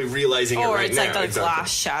probably realizing it right now. Or it's like the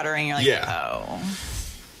glass shattering. You're like, oh.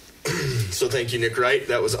 So thank you, Nick Wright.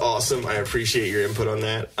 That was awesome. I appreciate your input on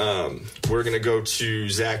that. We're going to go to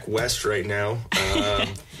Zach West right now.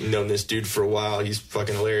 Known this dude for a while. He's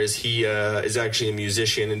fucking hilarious. He is actually a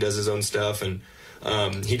musician and does his own stuff. And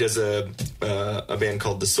he does a band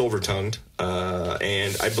called The Silver Tongued.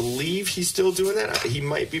 And I believe he's still doing that. He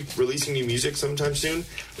might be releasing new music sometime soon.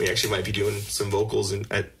 We actually might be doing some vocals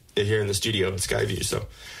here in the studio at SKYVIEW. So...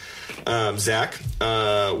 Zach,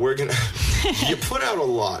 we're gonna you put out a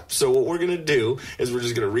lot, so what we're gonna do is we're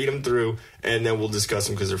just gonna read them through and then we'll discuss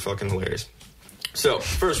them because they're fucking hilarious. So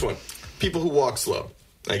first one, people who walk slow.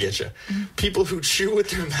 I get you. People who chew with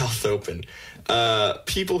their mouth open,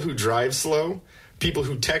 people who drive slow, people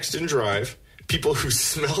who text and drive, people who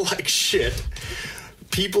smell like shit,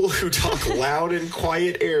 people who talk loud in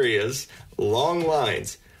quiet areas, long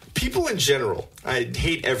lines, people in general. I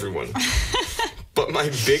hate everyone. But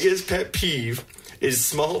my biggest pet peeve is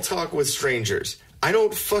small talk with strangers. I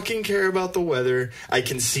don't fucking care about the weather. I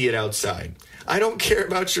can see it outside. I don't care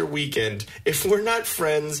about your weekend. If we're not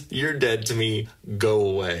friends, you're dead to me. Go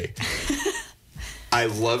away. I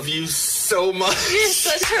love you so much. You're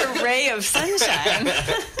such a ray of sunshine.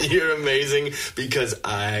 You're amazing because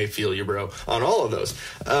I feel you, bro, on all of those.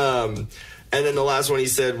 And then the last one he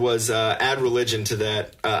said was add religion to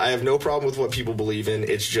that. I have no problem with what people believe in.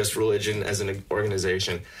 It's just religion as an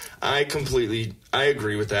organization. I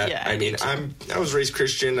agree with that. Yeah, I mean, I was raised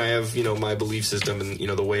Christian. I have, my belief system and,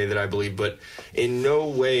 the way that I believe. But in no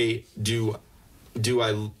way do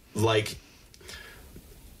I like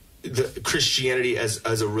the Christianity as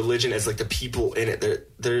a religion, as like the people in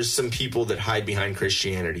it. There's some people that hide behind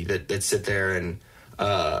Christianity that sit there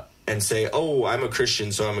and say, oh, I'm a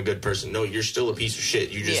Christian, so I'm a good person. No, you're still a piece of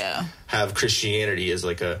shit. You just have Christianity as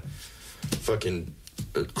like a fucking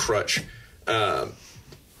crutch.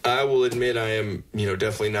 I will admit I am,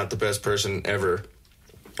 definitely not the best person ever.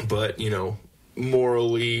 But,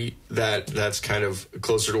 morally, that's kind of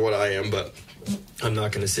closer to what I am. But I'm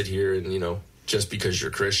not going to sit here and, just because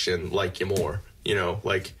you're Christian, like you more.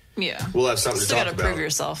 Yeah. We'll have something to talk about. You gotta prove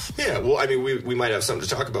yourself. Yeah, well, I mean, we might have something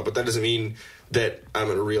to talk about, but that doesn't mean that I'm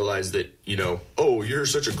going to realize that, oh, you're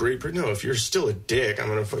such a great person. No, if you're still a dick, I'm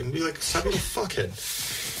going to fucking be like, stop being a fuckhead.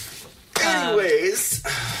 Anyways.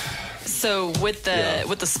 So with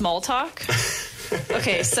the small talk.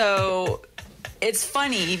 Okay, so it's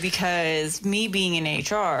funny because me being in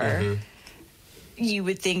HR, you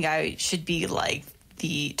would think I should be like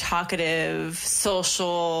the talkative,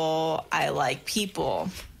 social, I like people.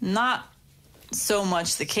 Not so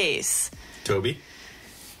much the case. Toby?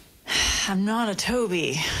 I'm not a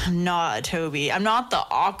Toby. I'm not the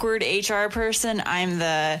awkward HR person. I'm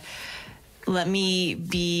the let me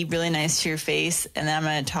be really nice to your face, and then I'm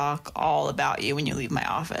going to talk all about you when you leave my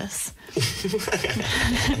office.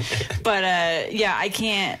 But yeah, I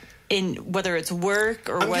can't. In whether it's work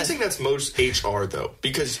or I'm guessing that's most HR though,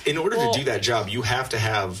 because in order to do that job, you have to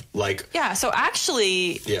have like. Yeah. So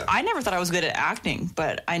actually, I never thought I was good at acting,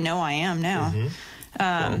 but I know I am now.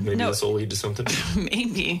 Well, maybe this will lead to something.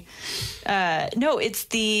 Maybe. No,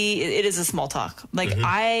 it is a small talk. Like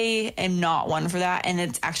I am not one for that, and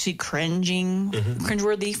it's actually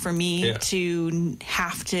cringeworthy for me to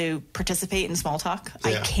have to participate in small talk.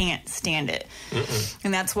 I can't stand it,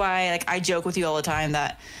 and that's why like I joke with you all the time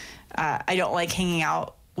that I don't like hanging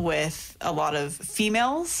out with a lot of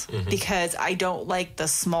females because I don't like the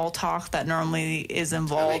small talk that normally is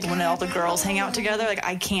involved when all the girls hang out together. Like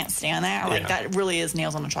I can't stand that. Like that really is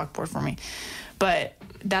nails on a chalkboard for me. But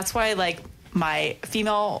that's why like my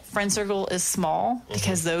female friend circle is small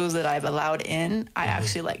because those that I've allowed in, I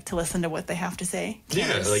actually like to listen to what they have to say.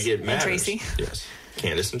 Candace like it matters. And Tracy. Yes.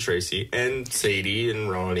 Candace and Tracy and Sadie and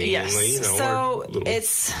Ronnie. Yes. And, you know, so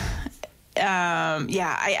it's...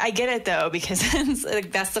 I get it though, because it's,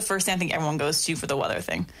 like, that's the first thing I think everyone goes to for the weather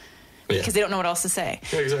thing. Because they don't know what else to say.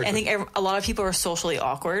 Yeah, exactly. I think a lot of people are socially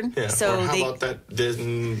awkward. Yeah. So or how about that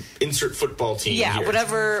then insert football team? Yeah, here.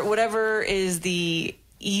 whatever is the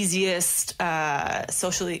easiest,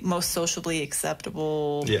 most sociably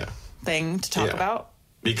acceptable thing to talk about.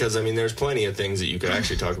 Because I mean, there's plenty of things that you could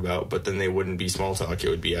actually talk about, but then they wouldn't be small talk. It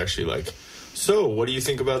would be actually like, so what do you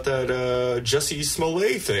think about that Jussie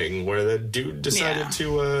Smollett thing where the dude decided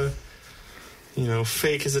to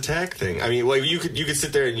fake his attack thing? I mean, like you could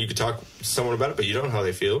sit there and you could talk to someone about it, but you don't know how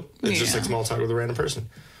they feel. It's just like small talk with a random person.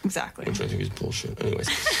 Exactly. Which I think is bullshit. Anyways.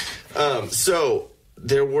 So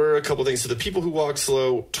there were a couple things. So the people who walk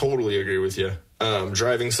slow, totally agree with you.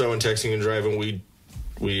 Driving slow and texting and driving, we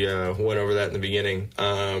went over that in the beginning.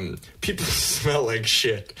 People smell like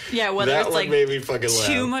shit. Yeah, whether that it's like made me fucking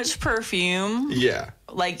too laugh. much perfume. Yeah.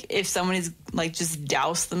 Like if somebody's like just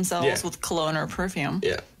doused themselves with cologne or perfume.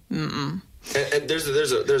 Yeah. And there's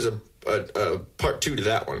a part two to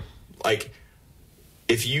that one. Like,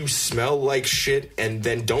 if you smell like shit and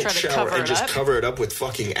then don't shower and just cover it up with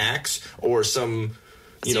fucking Axe or some,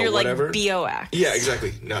 you're whatever. Like BO Axe. Yeah,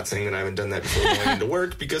 exactly. Not saying that I haven't done that before going into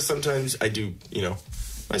work, because sometimes I do,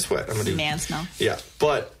 I sweat. I'm a dude. Man smell. Yeah.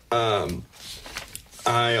 But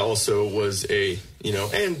I also was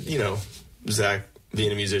Zach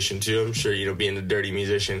being a musician too, I'm sure, being a dirty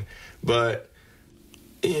musician. But,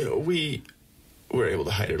 we were able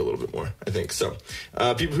to hide it a little bit more, I think. So,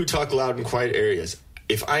 people who talk loud in quiet areas.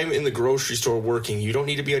 If I'm in the grocery store working, you don't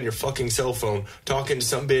need to be on your fucking cell phone talking to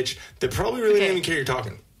some bitch that probably really doesn't even care you're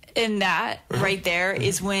talking. And that right there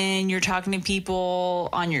is when you're talking to people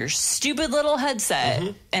on your stupid little headset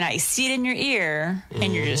and I see it in your ear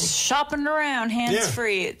and you're just shopping around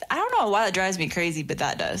hands-free. I don't know why that drives me crazy, but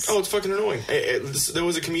that does. Oh, it's fucking annoying. There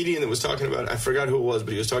was a comedian that was talking about, I forgot who it was,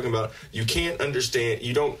 but he was talking about you can't understand,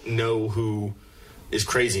 you don't know who is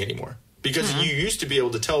crazy anymore. Because you used to be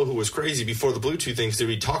able to tell who was crazy before the Bluetooth thing because they'd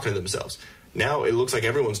be talking to themselves. Now it looks like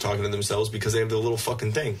everyone's talking to themselves because they have the little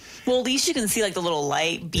fucking thing. Well, at least you can see like the little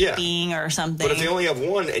light beeping or something. But if they only have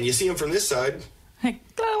one and you see them from this side, and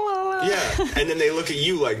then they look at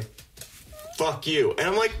you like, fuck you. And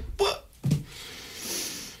I'm like, what?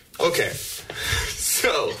 Okay.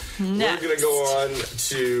 So we're going to go on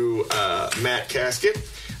to Matt Caskitt.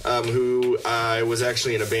 Who I was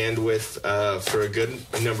actually in a band with for a good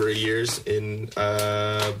number of years in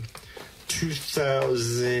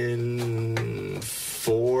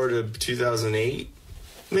 2004 to 2008,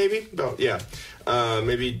 maybe? About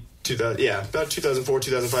 2004,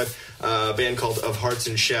 2005. A band called Of Hearts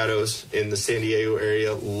and Shadows in the San Diego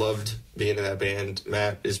area. Loved being in that band.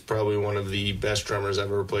 Matt is probably one of the best drummers I've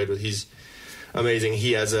ever played with. He's amazing.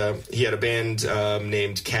 He had a band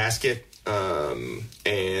named Caskitt.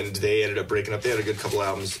 And they ended up breaking up. They had a good couple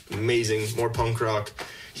albums. Amazing. More punk rock.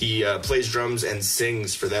 He plays drums and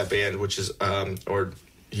sings for that band, which is, or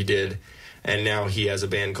he did. And now he has a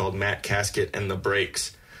band called Matt Caskitt and the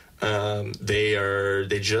Breaks.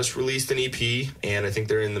 They just released an EP, and I think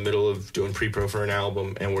they're in the middle of doing pre-pro for an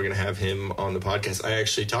album, and we're going to have him on the podcast. I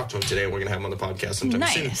actually talked to him today, and we're going to have him on the podcast sometime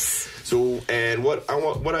soon. So, and what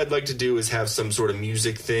I'd like to do is have some sort of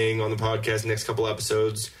music thing on the podcast next couple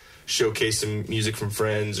episodes, showcase some music from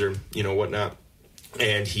friends or whatnot,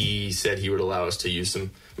 and he said he would allow us to use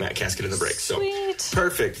some Matt Caskitt in the Break. So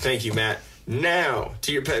Perfect. Thank you, Matt. Now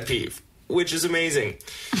to your pet peeve, which is amazing.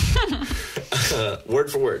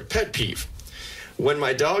 Word for word. Pet peeve. When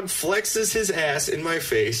my dog flexes his ass in my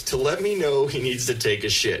face to let me know he needs to take a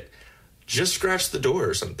shit. Just scratch the door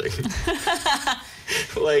or something.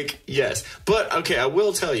 Like, yes. But, okay, I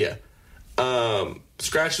will tell you.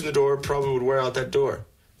 Scratching the door probably would wear out that door.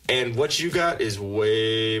 And what you got is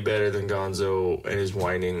way better than Gonzo and his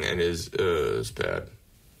whining and his bad.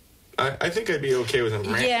 I think I'd be okay with him.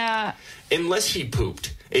 Yeah. Unless he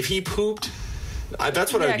pooped. If he pooped,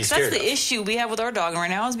 that's what I'd be scared of. That's the issue we have with our dog right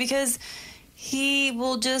now is because he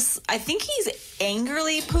will just... I think he's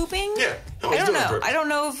angrily pooping. Yeah. I don't know. I don't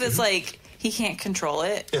know if it's like he can't control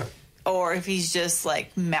it. Yeah. Or if he's just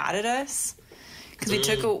like mad at us. Because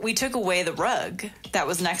we took away the rug that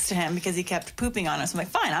was next to him because he kept pooping on us. I'm like,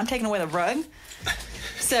 fine, I'm taking away the rug.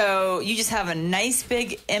 So you just have a nice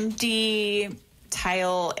big empty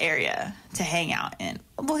tile area to hang out in.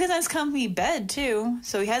 Well, he has a nice comfy bed too.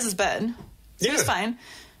 So he has his bed. So he's fine.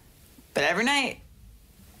 But every night.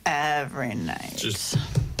 Just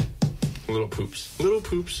little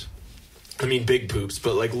poops. I mean, big poops,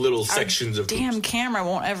 but like little sections of poops. Damn camera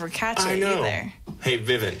won't ever catch it either. Hey,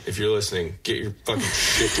 Vivint, if you're listening, get your fucking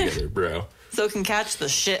shit together, bro. So it can catch the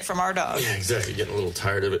shit from our dog. Yeah, exactly. Getting a little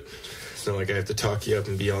tired of it. It's not like I have to talk you up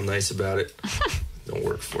and be all nice about it. Don't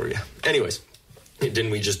work for you. Anyways,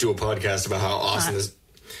 didn't we just do a podcast about how awesome this...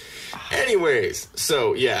 Anyways,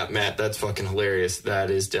 so yeah, Matt, that's fucking hilarious. That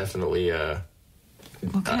is definitely...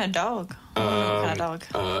 What kind of dog?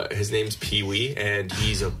 His name's Pee-wee, and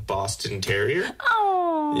he's a Boston Terrier.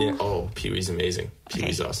 Oh. Yeah. Oh, Pee-wee's amazing.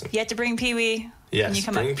 Pee-wee's awesome. You have to bring Pee-wee. Yes,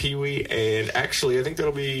 bring Pee-wee, and actually, I think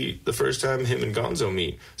that'll be the first time him and Gonzo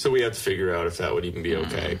meet. So we have to figure out if that would even be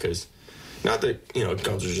okay, because not that,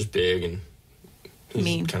 Gonzo's just big and he's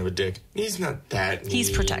mean. Kind of a dick. He's not that mean. He's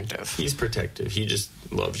protective. He's protective. He just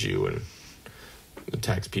loves you and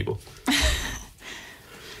attacks people.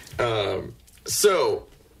 So,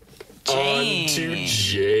 on to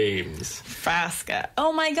James. Frasca.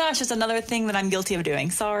 Oh my gosh, that's another thing that I'm guilty of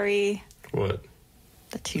doing. Sorry. What?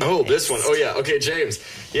 The toothpaste. Oh, this one. Oh, yeah. Okay, James.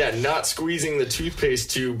 Yeah, not squeezing the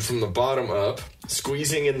toothpaste tube from the bottom up.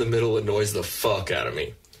 Squeezing in the middle annoys the fuck out of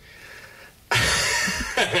me.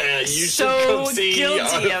 You should come see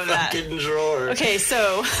our fucking drawer. Okay,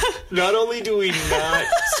 so... Not only do we not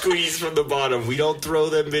squeeze from the bottom, we don't throw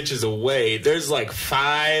them bitches away. There's like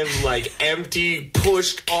 5, like, empty,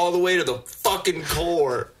 pushed all the way to the fucking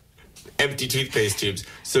core, empty toothpaste tubes.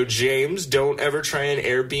 So, James, don't ever try and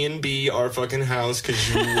Airbnb our fucking house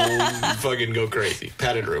because you will fucking go crazy.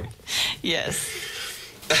 Padded room. Yes.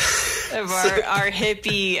 Our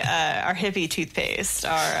hippie toothpaste,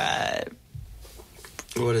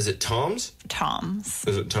 what is it, Tom's? Tom's.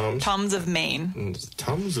 Is it Tom's? Tom's of Maine.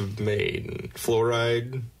 Tom's of Maine.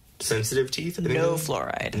 Fluoride sensitive teeth? No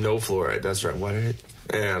fluoride. No fluoride, that's right. Why did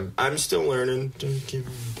it? I'm still learning. Give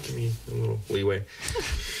me a little leeway.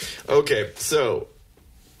 Okay, so,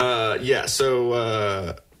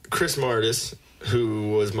 Chris Mardis, who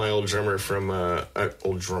was my old drummer from, what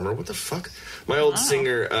the fuck? My old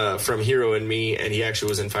singer from Hero and Me, and he actually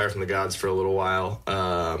was in Fire from the Gods for a little while,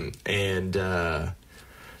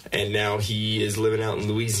 and now he is living out in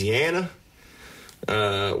Louisiana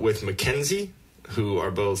with Mackenzie, who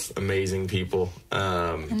are both amazing people.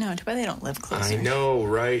 I know, too bad they don't live closer. I know,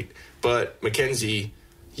 right? But Mackenzie,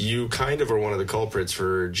 you kind of are one of the culprits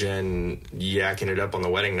for Jenn yakking it up on the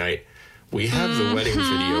wedding night. We have the wedding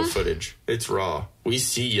video footage. It's raw. We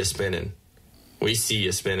see you spinning. We see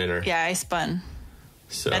you spinning her. Yeah, I spun.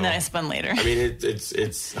 So, and then I spun later. I mean,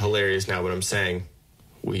 it's hilarious now, but I'm saying,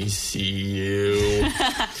 we see you.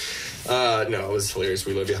 No, it was hilarious.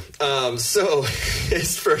 We love you. So,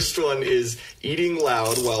 his first one is eating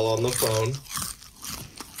loud while on the phone.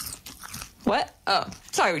 What? Oh,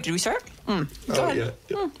 sorry. Did we start? Go ahead.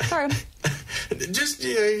 Yeah. Sorry. Just,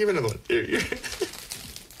 give another one.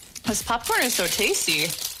 This popcorn is so tasty.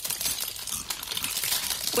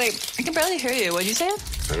 Wait, I can barely hear you. What'd you say?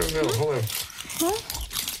 I don't know. Hold on.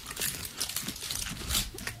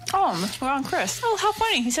 Oh, we're on Chris. Oh, how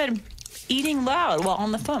funny. He said eating loud while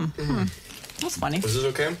on the phone. That's funny. Is this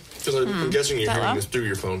okay? Because I'm guessing you're hearing this through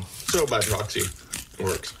your phone. So by proxy, it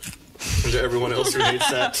works. And to everyone else who hates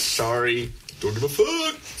that, sorry. Don't give a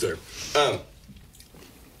fuck. Sorry.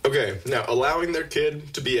 Okay, now allowing their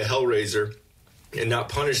kid to be a hellraiser and not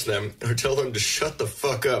punish them or tell them to shut the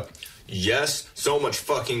fuck up. Yes, so much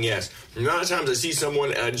fucking yes. The amount of times I see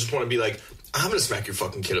someone and I just want to be like, I'm going to smack your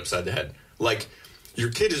fucking kid upside the head. Like,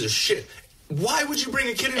 your kid is a shit. Why would you bring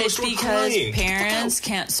a kid into a It's store because crying? parents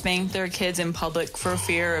can't spank their kids in public for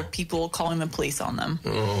fear of people calling the police on them.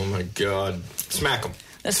 Oh my God! Smack them.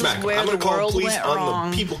 This Smack is 'em. where I'm gonna the call the world police went on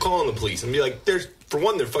wrong. the people calling the police and be like, "They're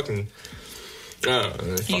fucking."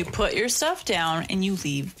 You put your stuff down and you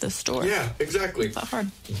leave the store. Yeah, exactly. It's not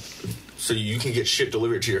hard. So you can get shit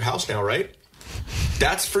delivered to your house now, right?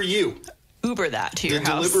 That's for you. Uber that to your The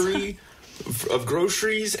house. delivery of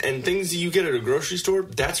groceries and things that you get at a grocery store,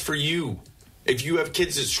 that's for you. If you have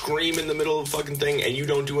kids that scream in the middle of a fucking thing and you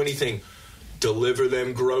don't do anything, deliver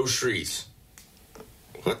them groceries.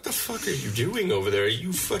 What the fuck are you doing over there? Are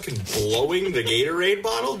you fucking blowing the Gatorade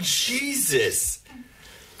bottle? Jesus.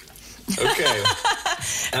 Okay.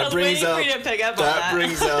 I was waiting for you to pick up on that. That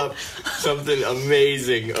brings up something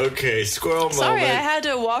amazing. Okay, squirrel Sorry, moment. I had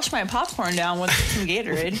to wash my popcorn down with some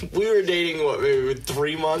Gatorade. We were dating, what, maybe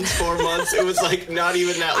 3 months, 4 months? It was like not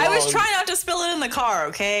even that long. I was trying not to spill it in the car,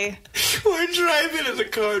 okay? We're driving in the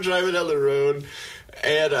car, driving down the road,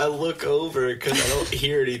 and I look over because I don't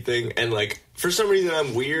hear anything, and like, for some reason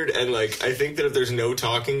I'm weird, and like, I think that if there's no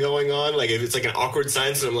talking going on, like if it's like an awkward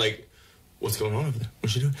silence, and I'm like, what's going on over there?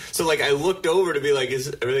 What's she doing? So like, I looked over to be like,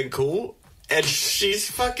 is everything cool? And she's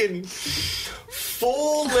fucking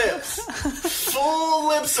full lips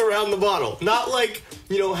around the bottle. Not like,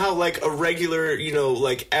 you know, how like a regular, you know,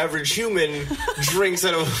 like average human drinks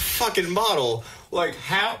out of a fucking bottle. Like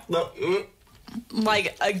half the...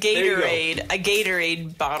 Like a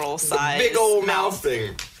Gatorade bottle size. Big old mouth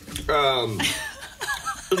thing.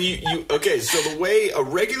 Okay, so the way a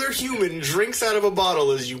regular human drinks out of a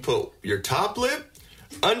bottle is you put your top lip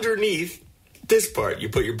underneath this part. You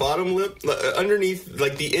put your bottom lip underneath,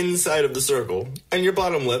 like the inside of the circle, and your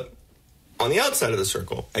bottom lip on the outside of the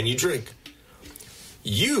circle, and you drink.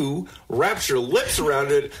 You wrapped your lips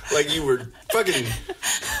around it like you were fucking...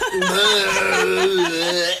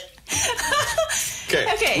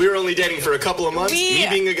 Okay, we were only dating for a couple of months. Me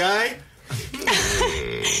being a guy...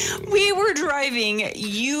 We were driving.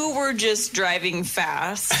 You were just driving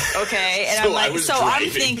fast, okay? And So I'm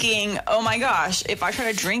thinking, oh my gosh, if I try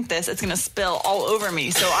to drink this, it's going to spill all over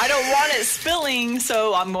me. So I don't want it spilling,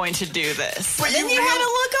 so I'm going to do this. But then you had to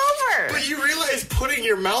look over. But you realize putting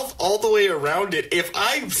your mouth all the way around it, if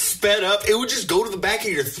I sped up, it would just go to the back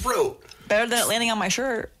of your throat. Better than it landing on my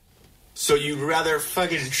shirt. So you'd rather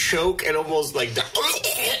fucking choke and almost like At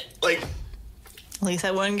least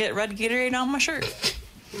I wouldn't get red Gatorade on my shirt.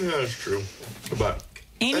 Yeah, that's true. But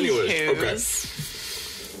Anyways, okay.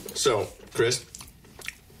 So, Chris,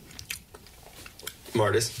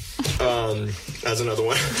 Mardis, has another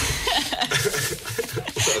one.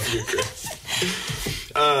 Love you, Chris.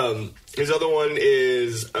 His other one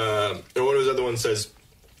is, or one of his other ones says,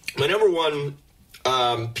 my number one,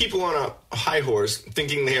 people on a high horse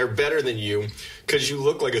thinking they are better than you because you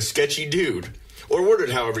look like a sketchy dude. Or word it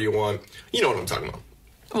however you want. You know what I'm talking about.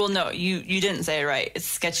 Well, no, you didn't say it right. It's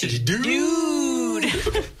sketchy dude.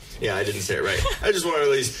 Okay. Yeah, I didn't say it right. I just want to at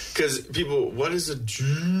least, because people, what is a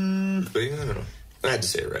dude? I don't know. I had to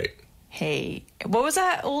say it right. Hey, what was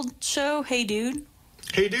that old show? Hey, dude.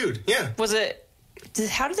 Hey, dude. Yeah. Was it?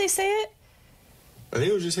 How did they say it? I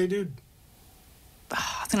think it was just hey, dude.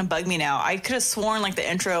 Oh, it's gonna bug me now. I could have sworn like the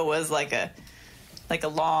intro was like a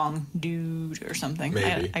long dude or something.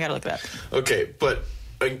 Maybe. I gotta look it up. Okay, but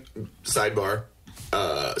sidebar.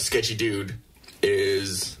 Sketchy dude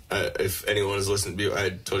is if anyone has listened to, I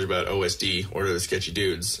told you about OSD, Order of the Sketchy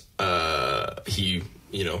Dudes. He,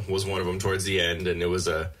 you know, was one of them towards the end, and it was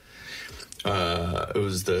the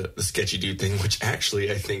sketchy dude thing, which actually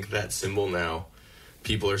I think that symbol now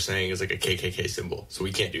people are saying is like a KKK symbol, so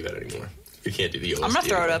we can't do that anymore. We can't do the OSD. I'm gonna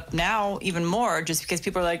throw it up now even more, just because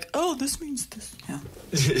people are like, "Oh, this means this." Yeah.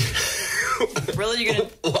 Really, you're gonna?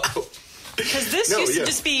 Wow. Because this used to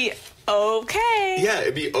just be okay. Yeah,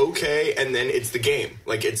 it'd be okay, and then it's the game.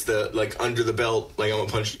 Like, it's the, like, under the belt, like, I'm gonna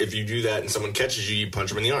punch. If you do that and someone catches you, you punch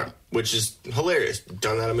them in the arm, which is hilarious.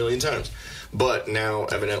 Done that a million times. But now,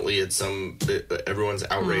 evidently, it's everyone's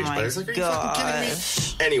outraged by it. It's like, are you fucking kidding me?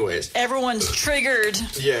 Anyways. Everyone's triggered.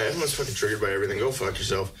 Yeah, everyone's fucking triggered by everything. Go fuck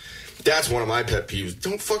yourself. That's one of my pet peeves.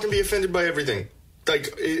 Don't fucking be offended by everything.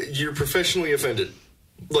 Like, you're professionally offended.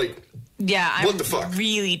 Like, yeah, what the fuck?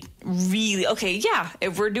 Really, okay, yeah.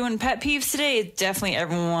 If we're doing pet peeves today, it's definitely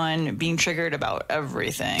everyone being triggered about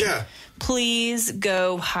everything. Yeah. Please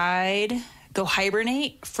go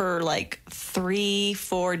hibernate for like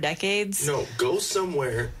 3-4 decades. No, go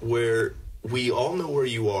somewhere where we all know where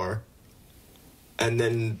you are, and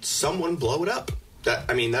then someone blow it up.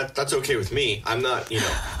 That's okay with me. I'm not,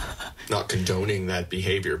 not condoning that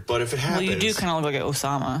behavior. But if it happens, well, you do kind of look like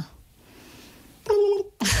Osama.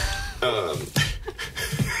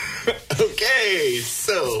 Okay.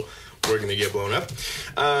 get blown up.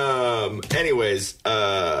 Anyways.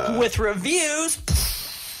 With reviews.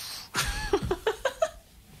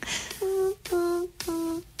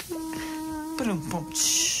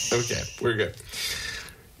 Okay, we're good.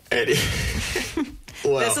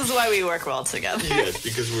 Well, this is why we work well together. Yes,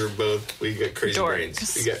 because we got crazy Dorks.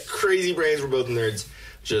 brains. We got crazy brains. We're both nerds.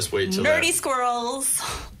 Just wait till Nerdy that. squirrels.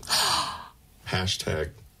 Hashtag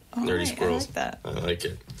Oh, nerdy right, squirrels. I like that. I like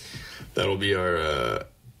it. That'll be our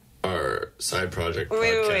side project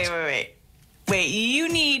podcast. Wait, you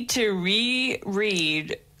need to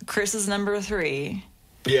reread Chris's number 3.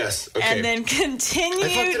 Yes. Okay. And then continue I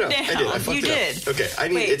fucked it up. down. I fucked You it did. up. Okay. I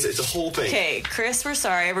need Wait. it's a whole thing. Okay, Chris, we're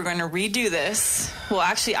sorry. We're going to redo this. Well,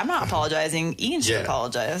 actually, I'm not apologizing. Ian should Yeah.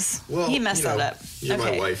 apologize. Well, he messed that up. You're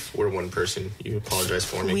Okay. my wife. We're one person. You apologize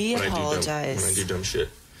for me We when apologize. I do dumb shit.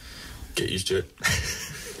 Get used to it.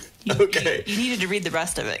 You, Okay. You needed to read the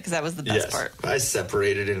rest of it because that was the best part. I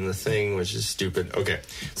separated it in the thing, which is stupid. Okay.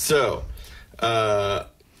 So,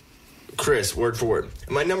 Chris, word for word.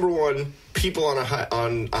 My number one, people on a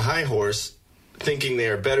high horse thinking they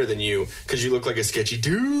are better than you because you look like a sketchy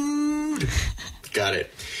dude. Got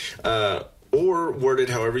it. Or worded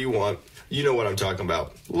however you want. You know what I'm talking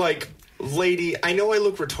about. Like, lady, I know I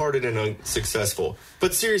look retarded and unsuccessful,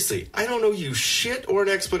 but seriously, I don't know you shit or an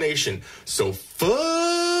explanation. So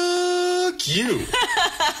fuck you.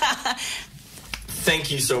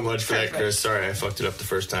 Thank you so much for that, Chris. Sorry I fucked it up the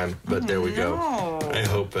first time, but there we go. I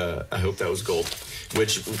hope that was gold.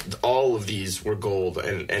 Which all of these were gold,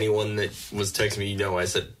 and anyone that was texting me, I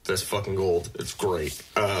said that's fucking gold. It's great.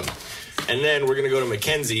 And then we're gonna go to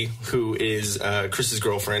Mackenzie, who is Chris's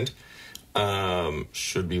girlfriend.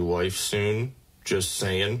 Should be wife soon. Just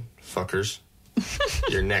saying, fuckers.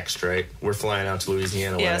 You're next, right? We're flying out to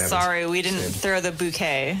Louisiana. Yeah, when it sorry, happens. we didn't throw the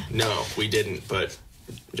bouquet. No, we didn't, but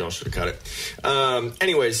y'all should have cut it.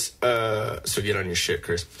 Anyways, so get on your shit,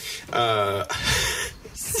 Chris.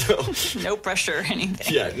 So No pressure or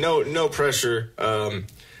anything. yeah, no pressure.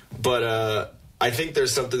 But I think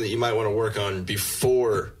there's something that you might want to work on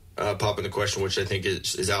before popping the question, which I think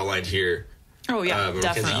is outlined here. Oh, yeah, Mackenzie,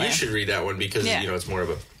 definitely. you should read that one because it's more of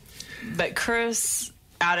a. But Chris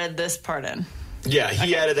added this part in. Yeah,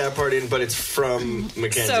 he added that part in, but it's from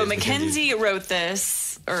Mackenzie. So It's Mackenzie wrote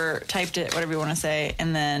this, or typed it, whatever you want to say,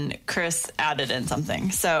 and then Chris added in something.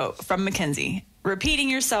 So from Mackenzie, repeating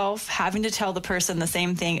yourself, having to tell the person the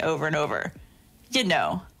same thing over and over.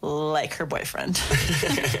 Like her boyfriend.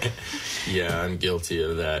 Yeah, I'm guilty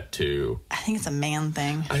of that too. I think it's a man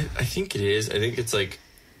thing. I think it is. I think it's like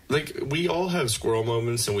we all have squirrel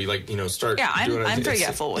moments, and we start. Yeah, doing I'm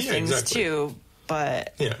forgetful with things exactly. too,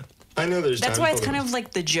 but Yeah, I know there's. that's times why it's when- kind of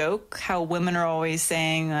like the joke how women are always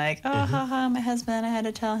saying like, oh, haha, my husband, I had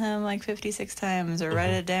to tell him like 56 times or write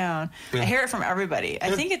it down. Yeah. I hear it from everybody.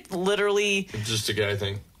 I think it's literally, It's just a guy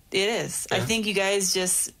thing. it is. I Yeah. think you guys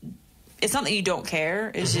just, it's not that you don't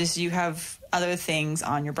care. It's just you have other things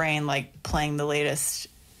on your brain like playing the latest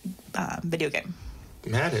video game.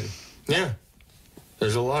 Madden. Yeah.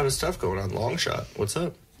 There's a lot of stuff going on. Long shot. What's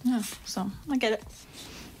up? Yeah, so I get it.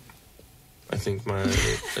 I think my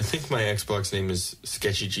Xbox name is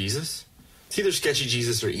Sketchy Jesus. It's either Sketchy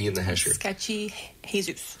Jesus or Ian the Hesher. Sketchy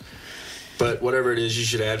Jesus. But whatever it is, you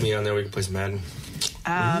should add me on there. We can play some Madden.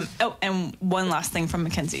 Oh, and one last thing from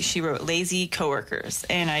Mackenzie. She wrote lazy coworkers,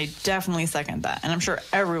 and I definitely second that. And I'm sure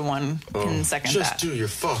everyone can second Just that. do your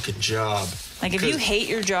fucking job. Like if you hate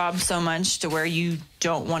your job so much to where you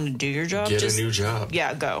don't want to do your job, Get just a new job.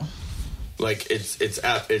 Yeah, go. Like it's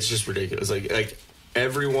just ridiculous. Like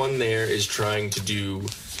everyone there is trying to do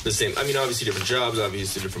the same. I mean, obviously different jobs,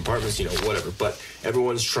 obviously different departments, whatever. But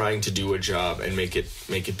everyone's trying to do a job and make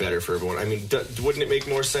it better for everyone. I mean, wouldn't it make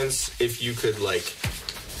more sense if you could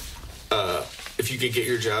if you could get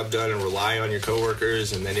your job done and rely on your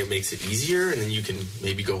coworkers, and then it makes it easier, and then you can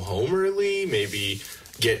maybe go home early, maybe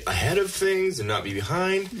get ahead of things and not be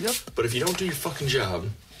behind. Yep. But if you don't do your fucking job.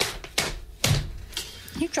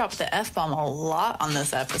 You dropped the F-bomb a lot on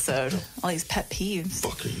this episode. All these pet peeves.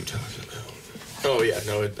 Fuck are you talking about? Oh yeah,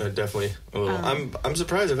 no, it definitely a little. I'm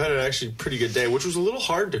surprised. I've had an actually pretty good day, which was a little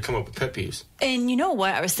hard to come up with pet peeves. And you know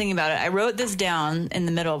what? I was thinking about it. I wrote this down in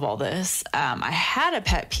the middle of all this. I had a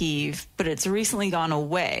pet peeve, but it's recently gone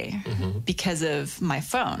away because of my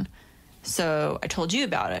phone. So I told you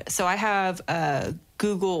about it. So I have a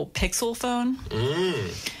Google Pixel phone.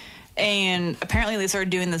 And apparently they started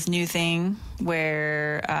doing this new thing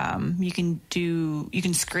where you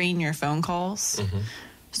can screen your phone calls.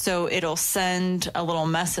 So it'll send a little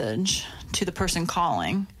message to the person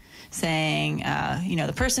calling saying,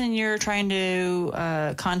 the person you're trying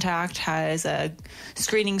to contact has a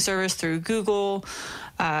screening service through Google.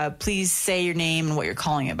 Please say your name and what you're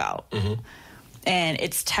calling about. Mm-hmm. And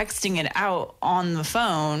it's texting it out on the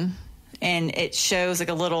phone, and it shows like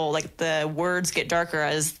a little, like the words get darker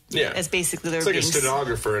as basically they're being... It's like a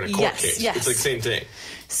stenographer in a court case. Yes. It's like the same thing.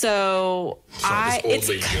 So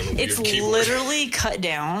it's literally cut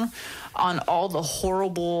down on all the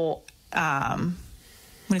horrible, what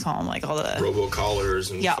do you call them? Like all the robocallers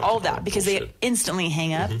and all that, because they instantly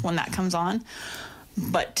hang up when that comes on.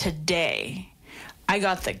 But today I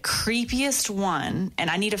got the creepiest one, and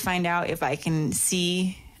I need to find out if I can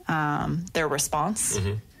see their response.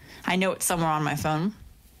 Mm-hmm. I know it's somewhere on my phone.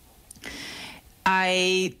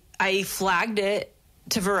 I flagged it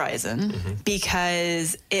to Verizon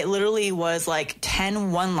because it literally was like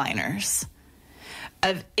 10 one-liners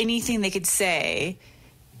of anything they could say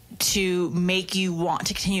to make you want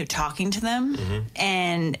to continue talking to them.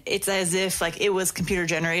 And it's as if like it was computer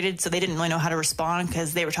generated, so they didn't really know how to respond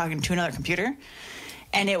because they were talking to another computer.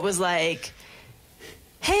 And it was like,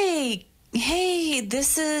 hey,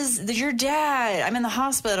 this is your dad. I'm in the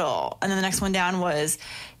hospital. And then the next one down was,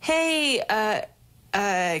 hey,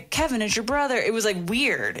 Kevin, it's your brother. It was like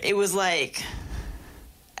weird. It was like,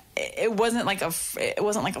 it wasn't like a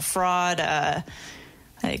fraud.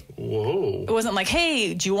 Like, whoa. It wasn't like,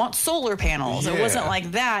 hey, do you want solar panels? Yeah. It wasn't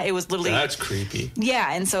like that. It was literally... That's creepy.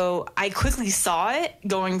 Yeah, and so I quickly saw it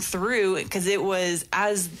going through because it was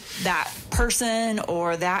as that person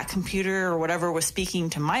or that computer or whatever was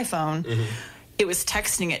speaking to my phone, it was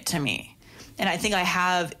texting it to me. And I think I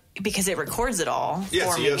have, because it records it all for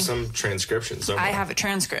so you have some transcription somewhere. I have a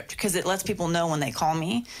transcript because it lets people know when they call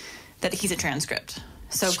me that he's a transcript.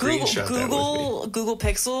 So Google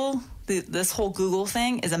Pixel... This whole Google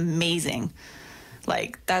thing is amazing.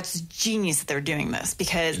 Like, that's genius that they're doing this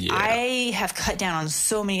because I have cut down on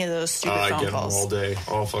so many of those stupid phone calls. I get them all day,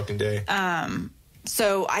 all fucking day.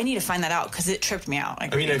 So I need to find that out because it tripped me out.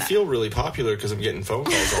 I feel really popular because I'm getting phone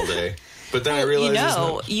calls all day. But then I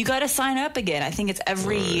realize you got to sign up again. I think it's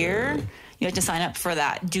every year. You have to sign up for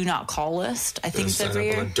that do not call list. I think it's every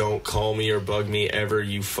year. Don't call me or bug me ever,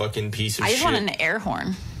 you fucking piece of shit. I just want an air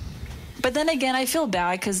horn. But then again, I feel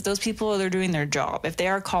bad because those people, they're doing their job. If they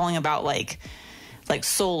are calling about like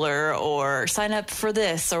solar or sign up for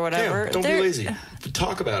this or whatever, don't be lazy.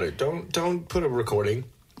 Talk about it. Don't put a recording.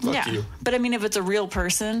 Fuck you. But I mean, if it's a real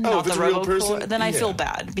person, not the robocall, then I feel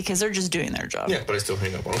bad because they're just doing their job. Yeah, but I still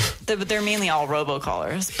hang up on them. But they're mainly all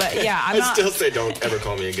robocallers. But yeah, I still say don't ever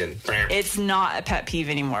call me again. It's not a pet peeve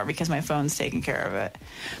anymore because my phone's taking care of it.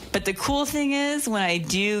 But the cool thing is when I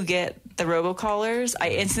do get the robocallers, I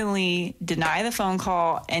instantly deny the phone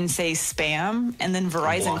call and say spam, and then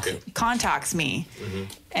Verizon contacts me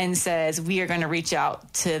and says we are going to reach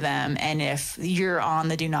out to them, and if you're on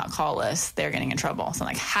the do not call list, they're getting in trouble. So I'm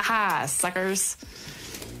like, haha, suckers.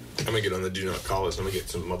 I'm gonna get on the do not call list. I'm gonna get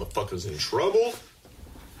some motherfuckers in trouble.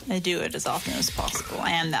 I do it as often as possible.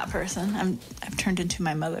 I am that person. I've turned into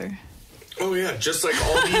my mother. Oh yeah, just like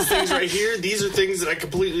all these things right here. These are things that I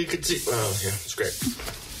completely could see. Oh yeah, it's great.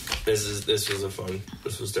 This was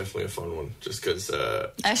definitely a fun one, just because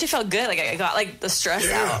I actually felt good. Like I got like the stress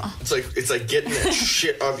out. It's like getting that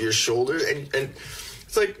shit off your shoulders, and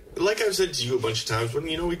it's like I've said to you a bunch of times when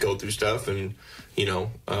we go through stuff, and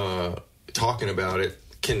talking about it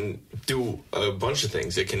can do a bunch of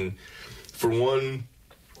things. It can, for one,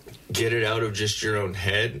 get it out of just your own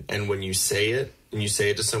head, and when you say it and you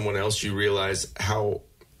say it to someone else, you realize how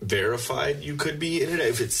verified you could be in it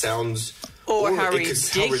if it sounds. Or how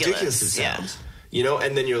ridiculous it sounds.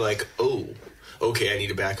 And then you're like, oh, okay, I need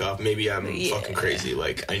to back off. Maybe I'm fucking crazy.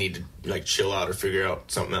 Like, I need to, chill out or figure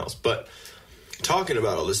out something else. But talking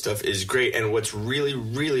about all this stuff is great. And what's really,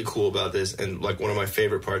 really cool about this, and, one of my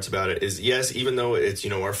favorite parts about it is, yes, even though it's,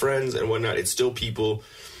 our friends and whatnot, it's still people,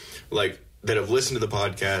 that have listened to the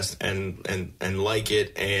podcast and like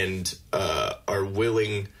it and are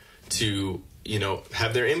willing to...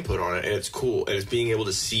 have their input on it, and it's cool, and it's being able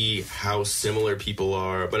to see how similar people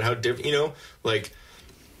are, but how different,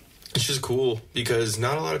 it's just cool because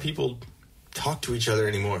not a lot of people talk to each other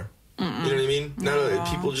anymore. Mm-mm. You know what I mean? Not a lot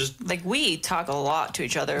of people just... we talk a lot to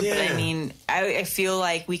each other, but I mean, I feel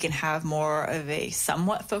like we can have more of a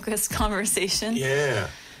somewhat focused conversation. Yeah.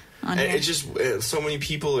 And it's just, so many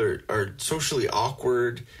people are socially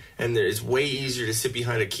awkward, and it's way easier to sit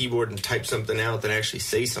behind a keyboard and type something out than actually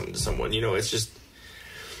say something to someone. It's just,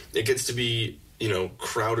 it gets to be,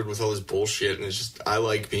 crowded with all this bullshit. And it's just, I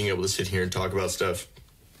like being able to sit here and talk about stuff.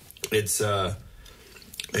 It's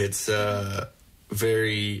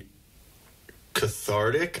very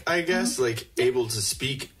cathartic, I guess, like able to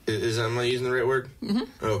speak. Am I using the right word?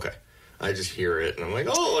 Mm-hmm. Okay. I just hear it and I'm like,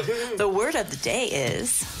 oh. The word of the day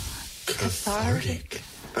is cathartic.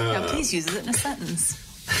 Now please use it in a sentence.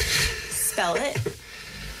 Spell it.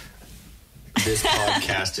 This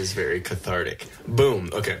podcast is very cathartic.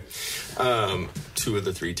 Boom. Okay. 2 of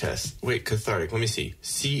the 3 tests. Wait, cathartic. Let me see.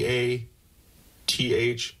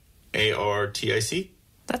 CATHARTIC?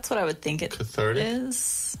 That's what I would think it cathartic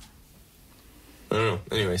is. I don't know.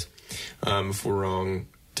 Anyways, if we're wrong,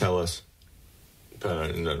 tell us.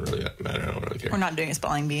 But it doesn't really matter. I don't really care. We're not doing a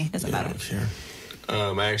spelling bee. Doesn't matter. I don't care.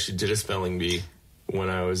 I actually did a spelling bee when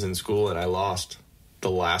I was in school, and I lost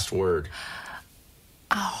the last word.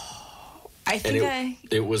 Oh. I think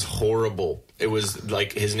it was horrible. It was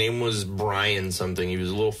like his name was Brian something. He was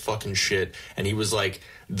a little fucking shit, and he was like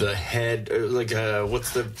the head. Like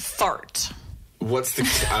what's the fart? What's the?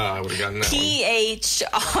 I would have gotten that.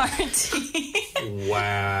 PHRT.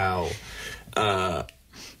 Wow.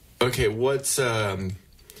 Okay, what's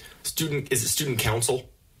student? Is it student council?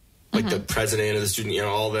 Like the president of the student,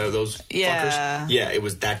 all those fuckers. Yeah, it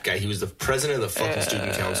was that guy. He was the president of the fucking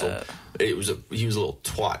student council. He was a little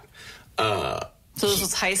twat. So this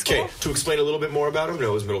was high school? Okay, to explain a little bit more about him,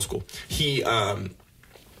 no, it was middle school. He, for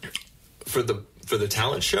the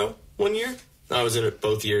talent show one year, I was in it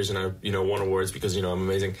both years, and I, won awards because, I'm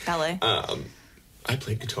amazing. Ballet. I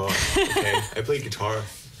played guitar, okay? I played guitar.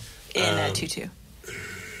 In tutu.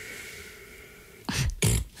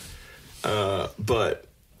 But,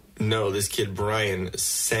 no, this kid, Brian,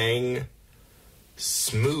 sang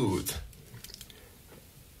smooth.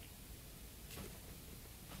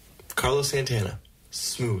 Carlos Santana.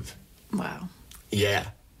 Smooth. Wow. Yeah,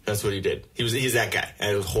 that's what he did. He's that guy,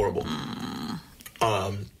 and it was horrible.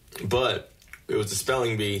 But it was a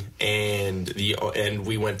spelling bee, and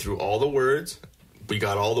we went through all the words. We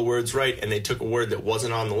got all the words right, and they took a word that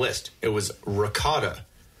wasn't on the list. It was ricotta,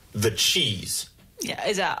 the cheese. Yeah,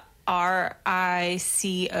 is that RICOTTA?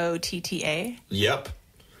 Yep.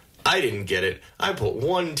 I didn't get it. I put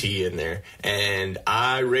 1 T in there, and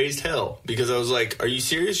I raised hell because I was like, "Are you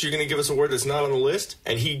serious? You're going to give us a word that's not on the list?"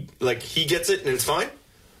 And he gets it, and it's fine.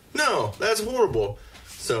 No, that's horrible.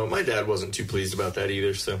 So my dad wasn't too pleased about that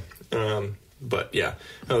either. So, but yeah,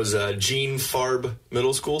 that was Gene Farb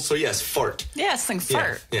Middle School. So yes, fart. Yeah, something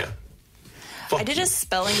fart. Yeah. I did a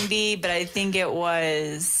spelling bee, but I think it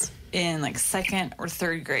was in like 2nd or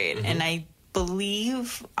 3rd grade, and I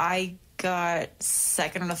believe I got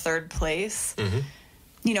 2nd or 3rd place.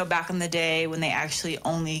 Back in the day when they actually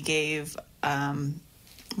only gave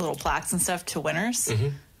little plaques and stuff to winners,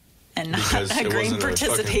 and not because a green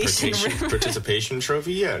participation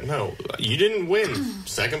trophy. Yeah, no, you didn't win.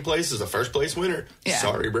 2nd place is the 1st place winner. Yeah.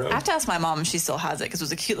 Sorry, bro. I have to ask my mom if she still has it because it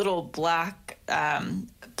was a cute little black a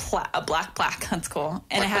black plaque. That's cool,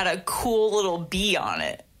 and it had a cool little bee on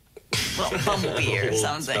it, little bumblebee or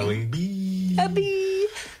something. Spelling bee. A bee.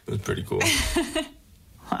 It was pretty cool.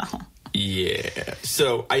 Wow. Yeah.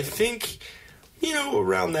 So I think,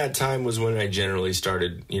 around that time was when I generally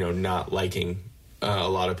started, not liking a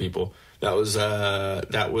lot of people. That was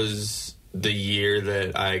the year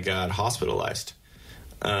that I got hospitalized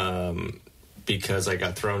because I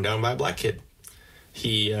got thrown down by a black kid.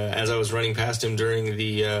 He, as I was running past him during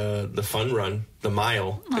the fun run, the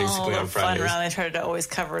mile, basically on Fridays. Fun run. They tried to always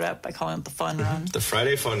cover it up by calling it the fun run. The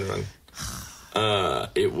Friday fun run.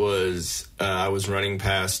 It was, I was running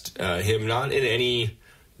past him, not in any,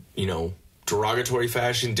 derogatory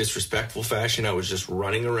fashion, disrespectful fashion. I was just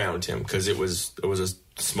running around him because it was a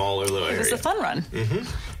smaller little area. It was a fun run.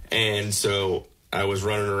 And so I was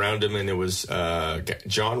running around him, and it was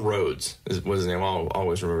John Rhodes was his name. I'll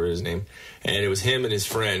always remember his name. And it was him and his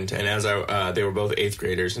friend. And as they were both 8th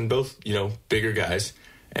graders and both, bigger guys.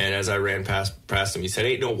 And as I ran past him, he said,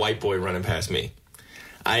 "Ain't no white boy running past me."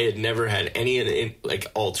 I had never had any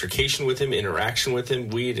altercation with him, interaction with him.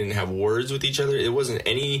 We didn't have words with each other. It wasn't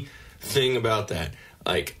anything about that.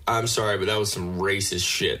 I'm sorry, but that was some racist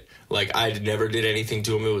shit. I never did anything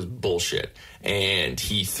to him. It was bullshit. And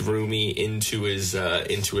he threw me into his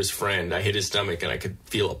friend. I hit his stomach, and I could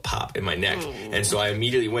feel a pop in my neck. Ooh. And so I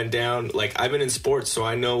immediately went down. I've been in sports, so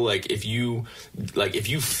I know if you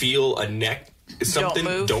feel a neck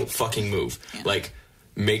something, don't fucking move. Yeah.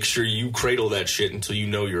 Make sure you cradle that shit until you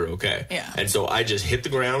know you're okay. Yeah. And so I just hit the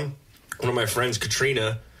ground. One of my friends,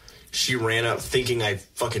 Katrina, she ran up thinking I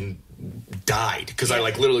fucking died because I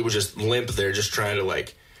literally was just limp there, just trying to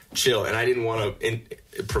chill. And I didn't want to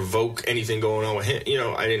provoke anything going on with him.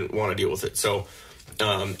 I didn't want to deal with it. So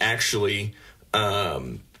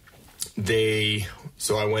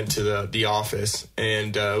so I went to the office,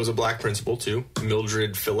 and it was a black principal too.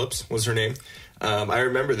 Mildred Phillips was her name. I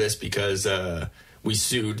remember this because we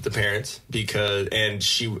sued the parents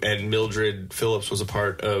and Mildred Phillips was a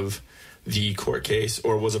part of the court case,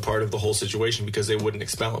 or was a part of the whole situation, because they wouldn't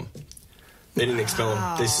expel him. They didn't expel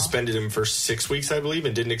him. They suspended him for 6 weeks, I believe,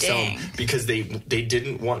 and didn't expel him because they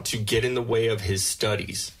didn't want to get in the way of his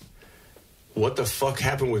studies. What the fuck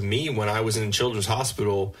happened with me when I was in Children's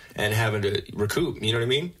Hospital and having to recoup? You know what I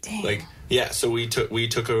mean? Dang. Like, yeah. So we took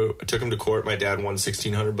him to court. My dad won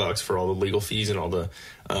 $1,600 for all the legal fees and all the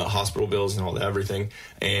hospital bills and all the everything.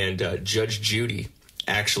 And Judge Judy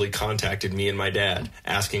actually contacted me and my dad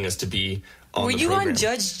asking us to be on the program. Were you on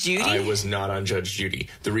Judge Judy? I was not on Judge Judy.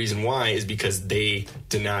 The reason why is because they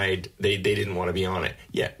denied, they didn't want to be on it.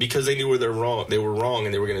 Yeah, because they knew they were wrong,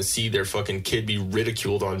 and they were going to see their fucking kid be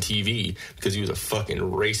ridiculed on TV because he was a fucking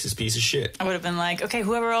racist piece of shit. I would have been like, okay,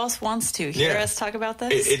 whoever else wants to hear us talk about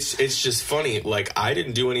this. It's just funny. Like, I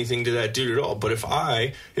didn't do anything to that dude at all. But if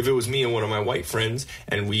it was me and one of my white friends,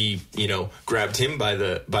 and we, grabbed him by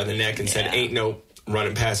the neck and said, "Ain't no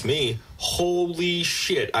running past me," holy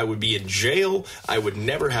shit, I would be in jail. I would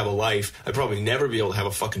never have a life. I'd probably never be able to have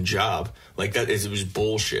a fucking job. Like, it was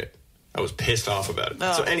bullshit. I was pissed off about it.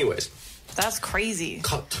 Oh, so anyways, that's crazy.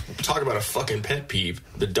 Talk about a fucking pet peeve,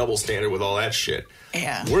 the double standard with all that shit.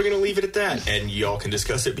 Yeah. We're going to leave it at that, and y'all can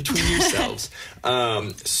discuss it between yourselves.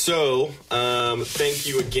 Thank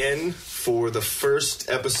you again for the first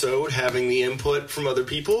episode, having the input from other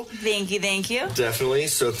people. Thank you. Definitely.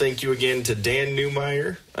 So thank you again to Dan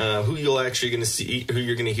Newmeyer, who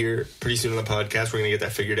you're going to hear pretty soon on the podcast. We're going to get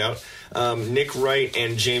that figured out. Nick Wright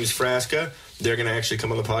and James Frasca, they're going to actually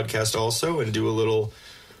come on the podcast also and do a little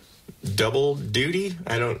double duty.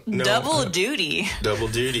 I don't know. Double duty.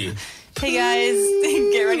 Hey guys,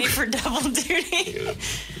 get ready for double duty.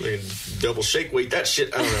 Double shake weight, that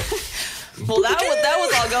shit, I don't know. Well, that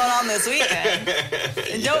was all going on this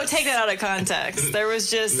weekend. Don't take that out of context. There was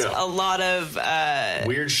just a lot of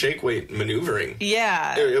weird shake weight maneuvering.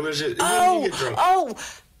 Yeah. It was just, you get drunk.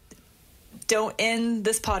 Don't end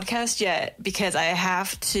this podcast yet, because I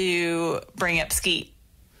have to bring up Skeet.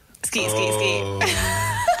 Skeet.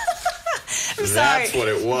 I'm sorry. That's what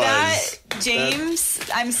it was. James,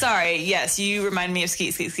 I'm sorry. Yes, you remind me of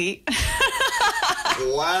Skeet.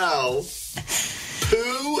 Wow.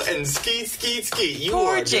 Pooh and Skeet.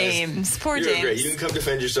 Poor James. You're great. You can come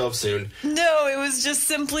defend yourself soon. No, it was just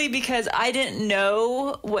simply because I didn't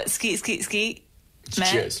know what Skeet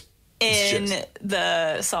meant in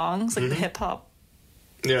the songs, like the hip hop.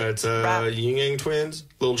 Yeah, it's Yin Yang Twins,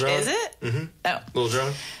 Lil Jon. Is it? Mm-hmm. Oh, Lil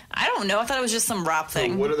Jon. I don't know. I thought it was just some rap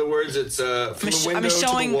thing. So what are the words? It's from the window to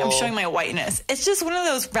the wall. I'm showing my whiteness. It's just one of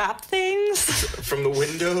those rap things. From the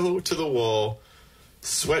window to the wall,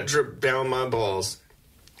 sweat drip down my balls.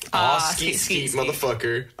 Skeet,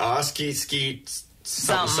 motherfucker. Skeet,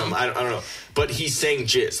 something. I don't know. But he's saying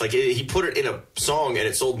jizz. Like, he put it in a song and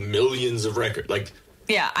it sold millions of records. Like,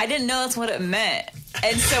 yeah, I didn't know that's what it meant.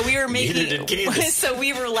 And so we were so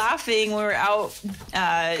we were laughing when we were out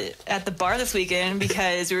at the bar this weekend,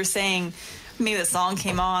 because we were saying maybe the song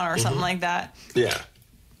came on or something like that. Yeah.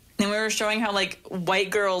 And we were showing how, like, white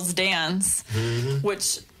girls dance,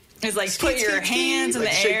 which is like put your hands in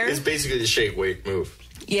the air. It's basically the shake weight move.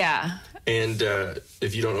 Yeah. And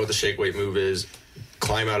if you don't know what the shake weight move is,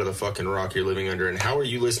 climb out of the fucking rock you're living under. And how are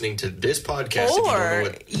you listening to this podcast if you don't know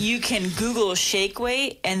what... you can Google shake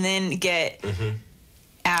weight and then get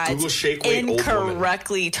ads Google shake weight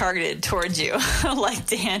incorrectly targeted towards you, like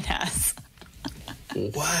Dan has.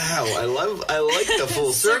 Wow, I like the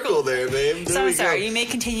full circle there, babe. So I'm sorry. You may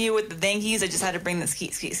continue with the thank yous. I just had to bring the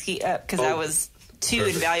skeet up because that was too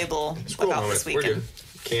invaluable about this weekend. We're good.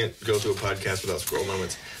 Can't go through a podcast without scroll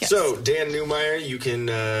moments. Yes. So, Dan Newmeyer, you can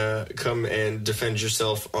come and defend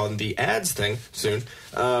yourself on the ads thing soon.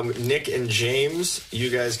 Nick and James,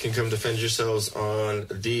 you guys can come defend yourselves on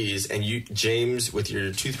these. And you, James, with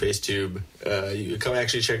your toothpaste tube, you come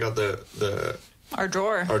actually check out our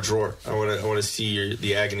drawer. I want to see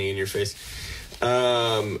the agony in your face.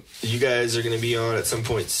 You guys are going to be on at some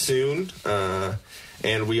point soon.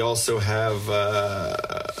 And we also have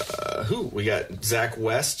we got Zach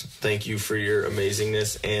West. Thank you for your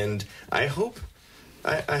amazingness, and I hope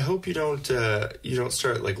you don't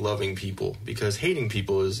start like loving people, because hating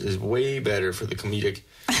people is way better for the comedic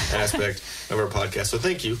aspect of our podcast. So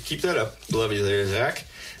thank you, keep that up. Love you there, Zach.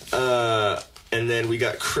 And then we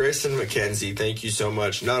got Chris and Mackenzie. Thank you so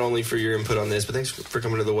much, not only for your input on this, but thanks for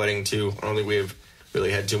coming to the wedding too. I don't think we've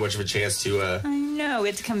really had too much of a chance to. I know, we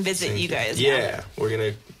have to come visit you guys. Yeah, we're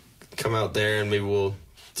gonna come out there and maybe we'll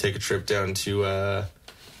take a trip down to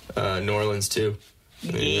New Orleans too.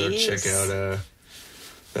 Yes. Check out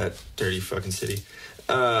that dirty fucking city.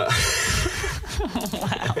 Wow.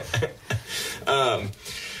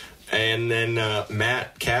 And then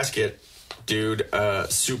Matt Caskitt, dude,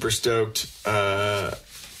 super stoked for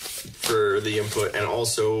the input, and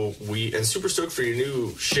also super stoked for your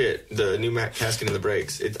new shit, the new Matt Caskitt and the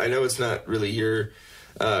Breaks. I know it's not really your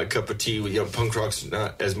cup of tea. Punk rock's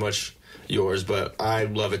not as much yours, but I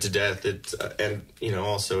love it to death. It's and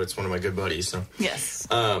also it's one of my good buddies. So Yes.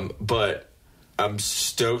 But I'm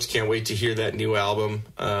stoked. Can't wait to hear that new album.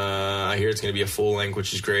 I hear it's going to be a full length,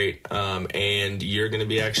 which is great. And you're going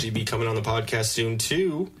to be coming on the podcast soon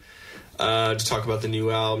too, to talk about the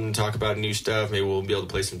new album, talk about new stuff. Maybe we'll be able to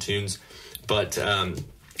play some tunes. But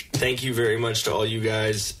thank you very much to all you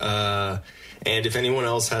guys. And if anyone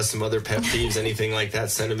else has some other pet peeves, anything like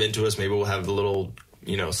that, send them in to us. Maybe we'll have a little,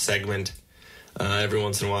 segment every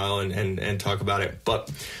once in a while and talk about it. But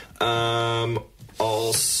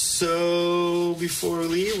also, before we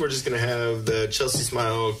leave, we're just going to have the Chelsea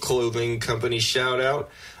Smile Clothing Company shout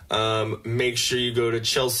out. Make sure you go to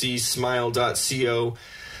chelseasmile.co.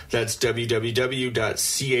 That's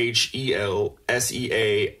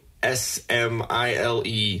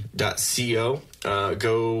www.chelseasmile.co.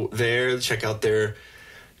 Go there, check out their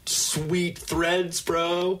sweet threads,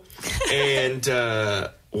 bro. And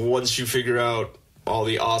once you figure out all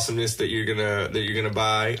the awesomeness that you're gonna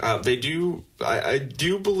buy, I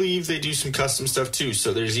do believe they do some custom stuff too.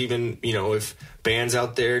 So there's even if bands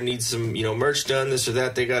out there need some merch done, this or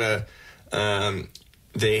that, they got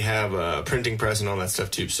they have a printing press and all that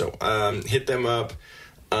stuff too. So hit them up.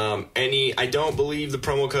 I don't believe the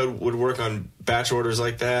promo code would work on batch orders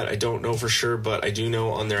like that. I don't know for sure, but I do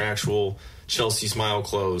know on their actual Chelsea Smile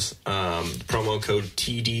clothes, promo code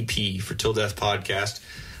TDP for Till Death Podcast.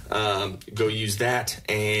 Go use that,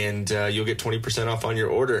 and you'll get 20% off on your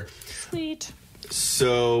order. Sweet.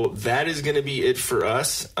 So that is going to be it for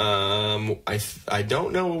us. I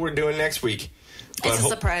don't know what we're doing next week. It's a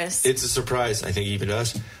surprise. It's a surprise. I think even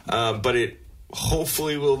us. But it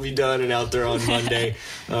hopefully will be done and out there on Monday.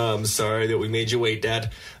 Sorry that we made you wait,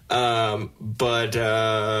 Dad. But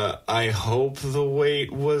I hope the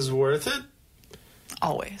wait was worth it.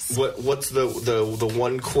 Always. What's the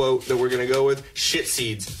one quote that we're going to go with? Shit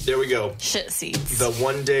seeds. There we go. Shit seeds. The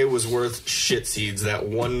one day was worth shit seeds. That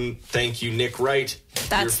one, thank you, Nick Wright.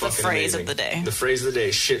 That's the phrase of the day. The phrase of the day,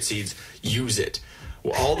 shit seeds. Use it.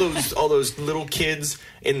 Well, all those little kids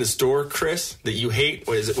in the store, Chris, that you hate.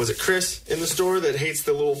 Was it Chris in the store that hates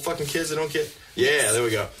the little fucking kids that don't get? Yeah, there we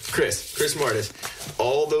go. Chris Mardis.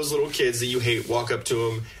 All those little kids that you hate, walk up to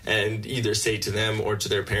them and either say to them or to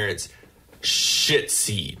their parents, shit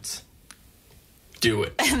seeds. Do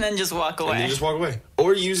it. And then just walk away.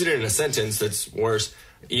 Or use it in a sentence that's worse.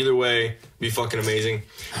 Either way, be fucking amazing.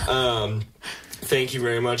 Thank you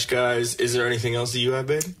very much, guys. Is there anything else that you have,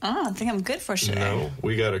 babe? Oh, I think I'm good for today. No.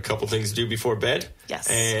 We got a couple things to do before bed. Yes.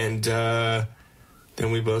 And then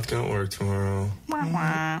we both got work tomorrow.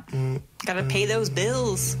 Gotta pay those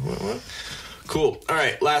bills. What? Cool. All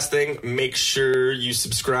right. Last thing. Make sure you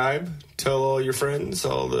subscribe. Tell all your friends,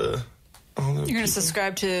 all the You're going to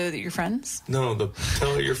subscribe to your friends? No,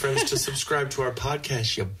 tell your friends to subscribe to our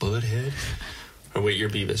podcast, you butthead. Oh, wait, you're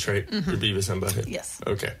Beavis, right? Mm-hmm. You're Beavis, I'm Butthead. Yes.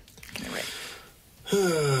 Okay. Okay, right.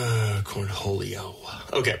 Cornholio.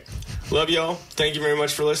 Okay. Love y'all. Thank you very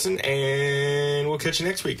much for listening, and we'll catch you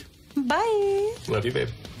next week. Bye. Love you, babe.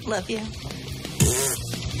 Love you.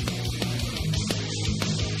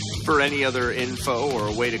 For any other info or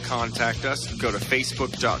a way to contact us, go to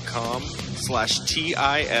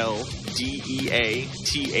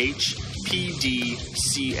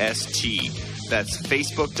facebook.com/TILDEATHPDCST. That's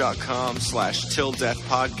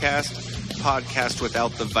facebook.com/TillDeathPodcast, podcast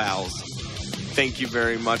without the vowels. Thank you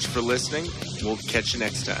very much for listening. We'll catch you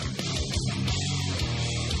next time.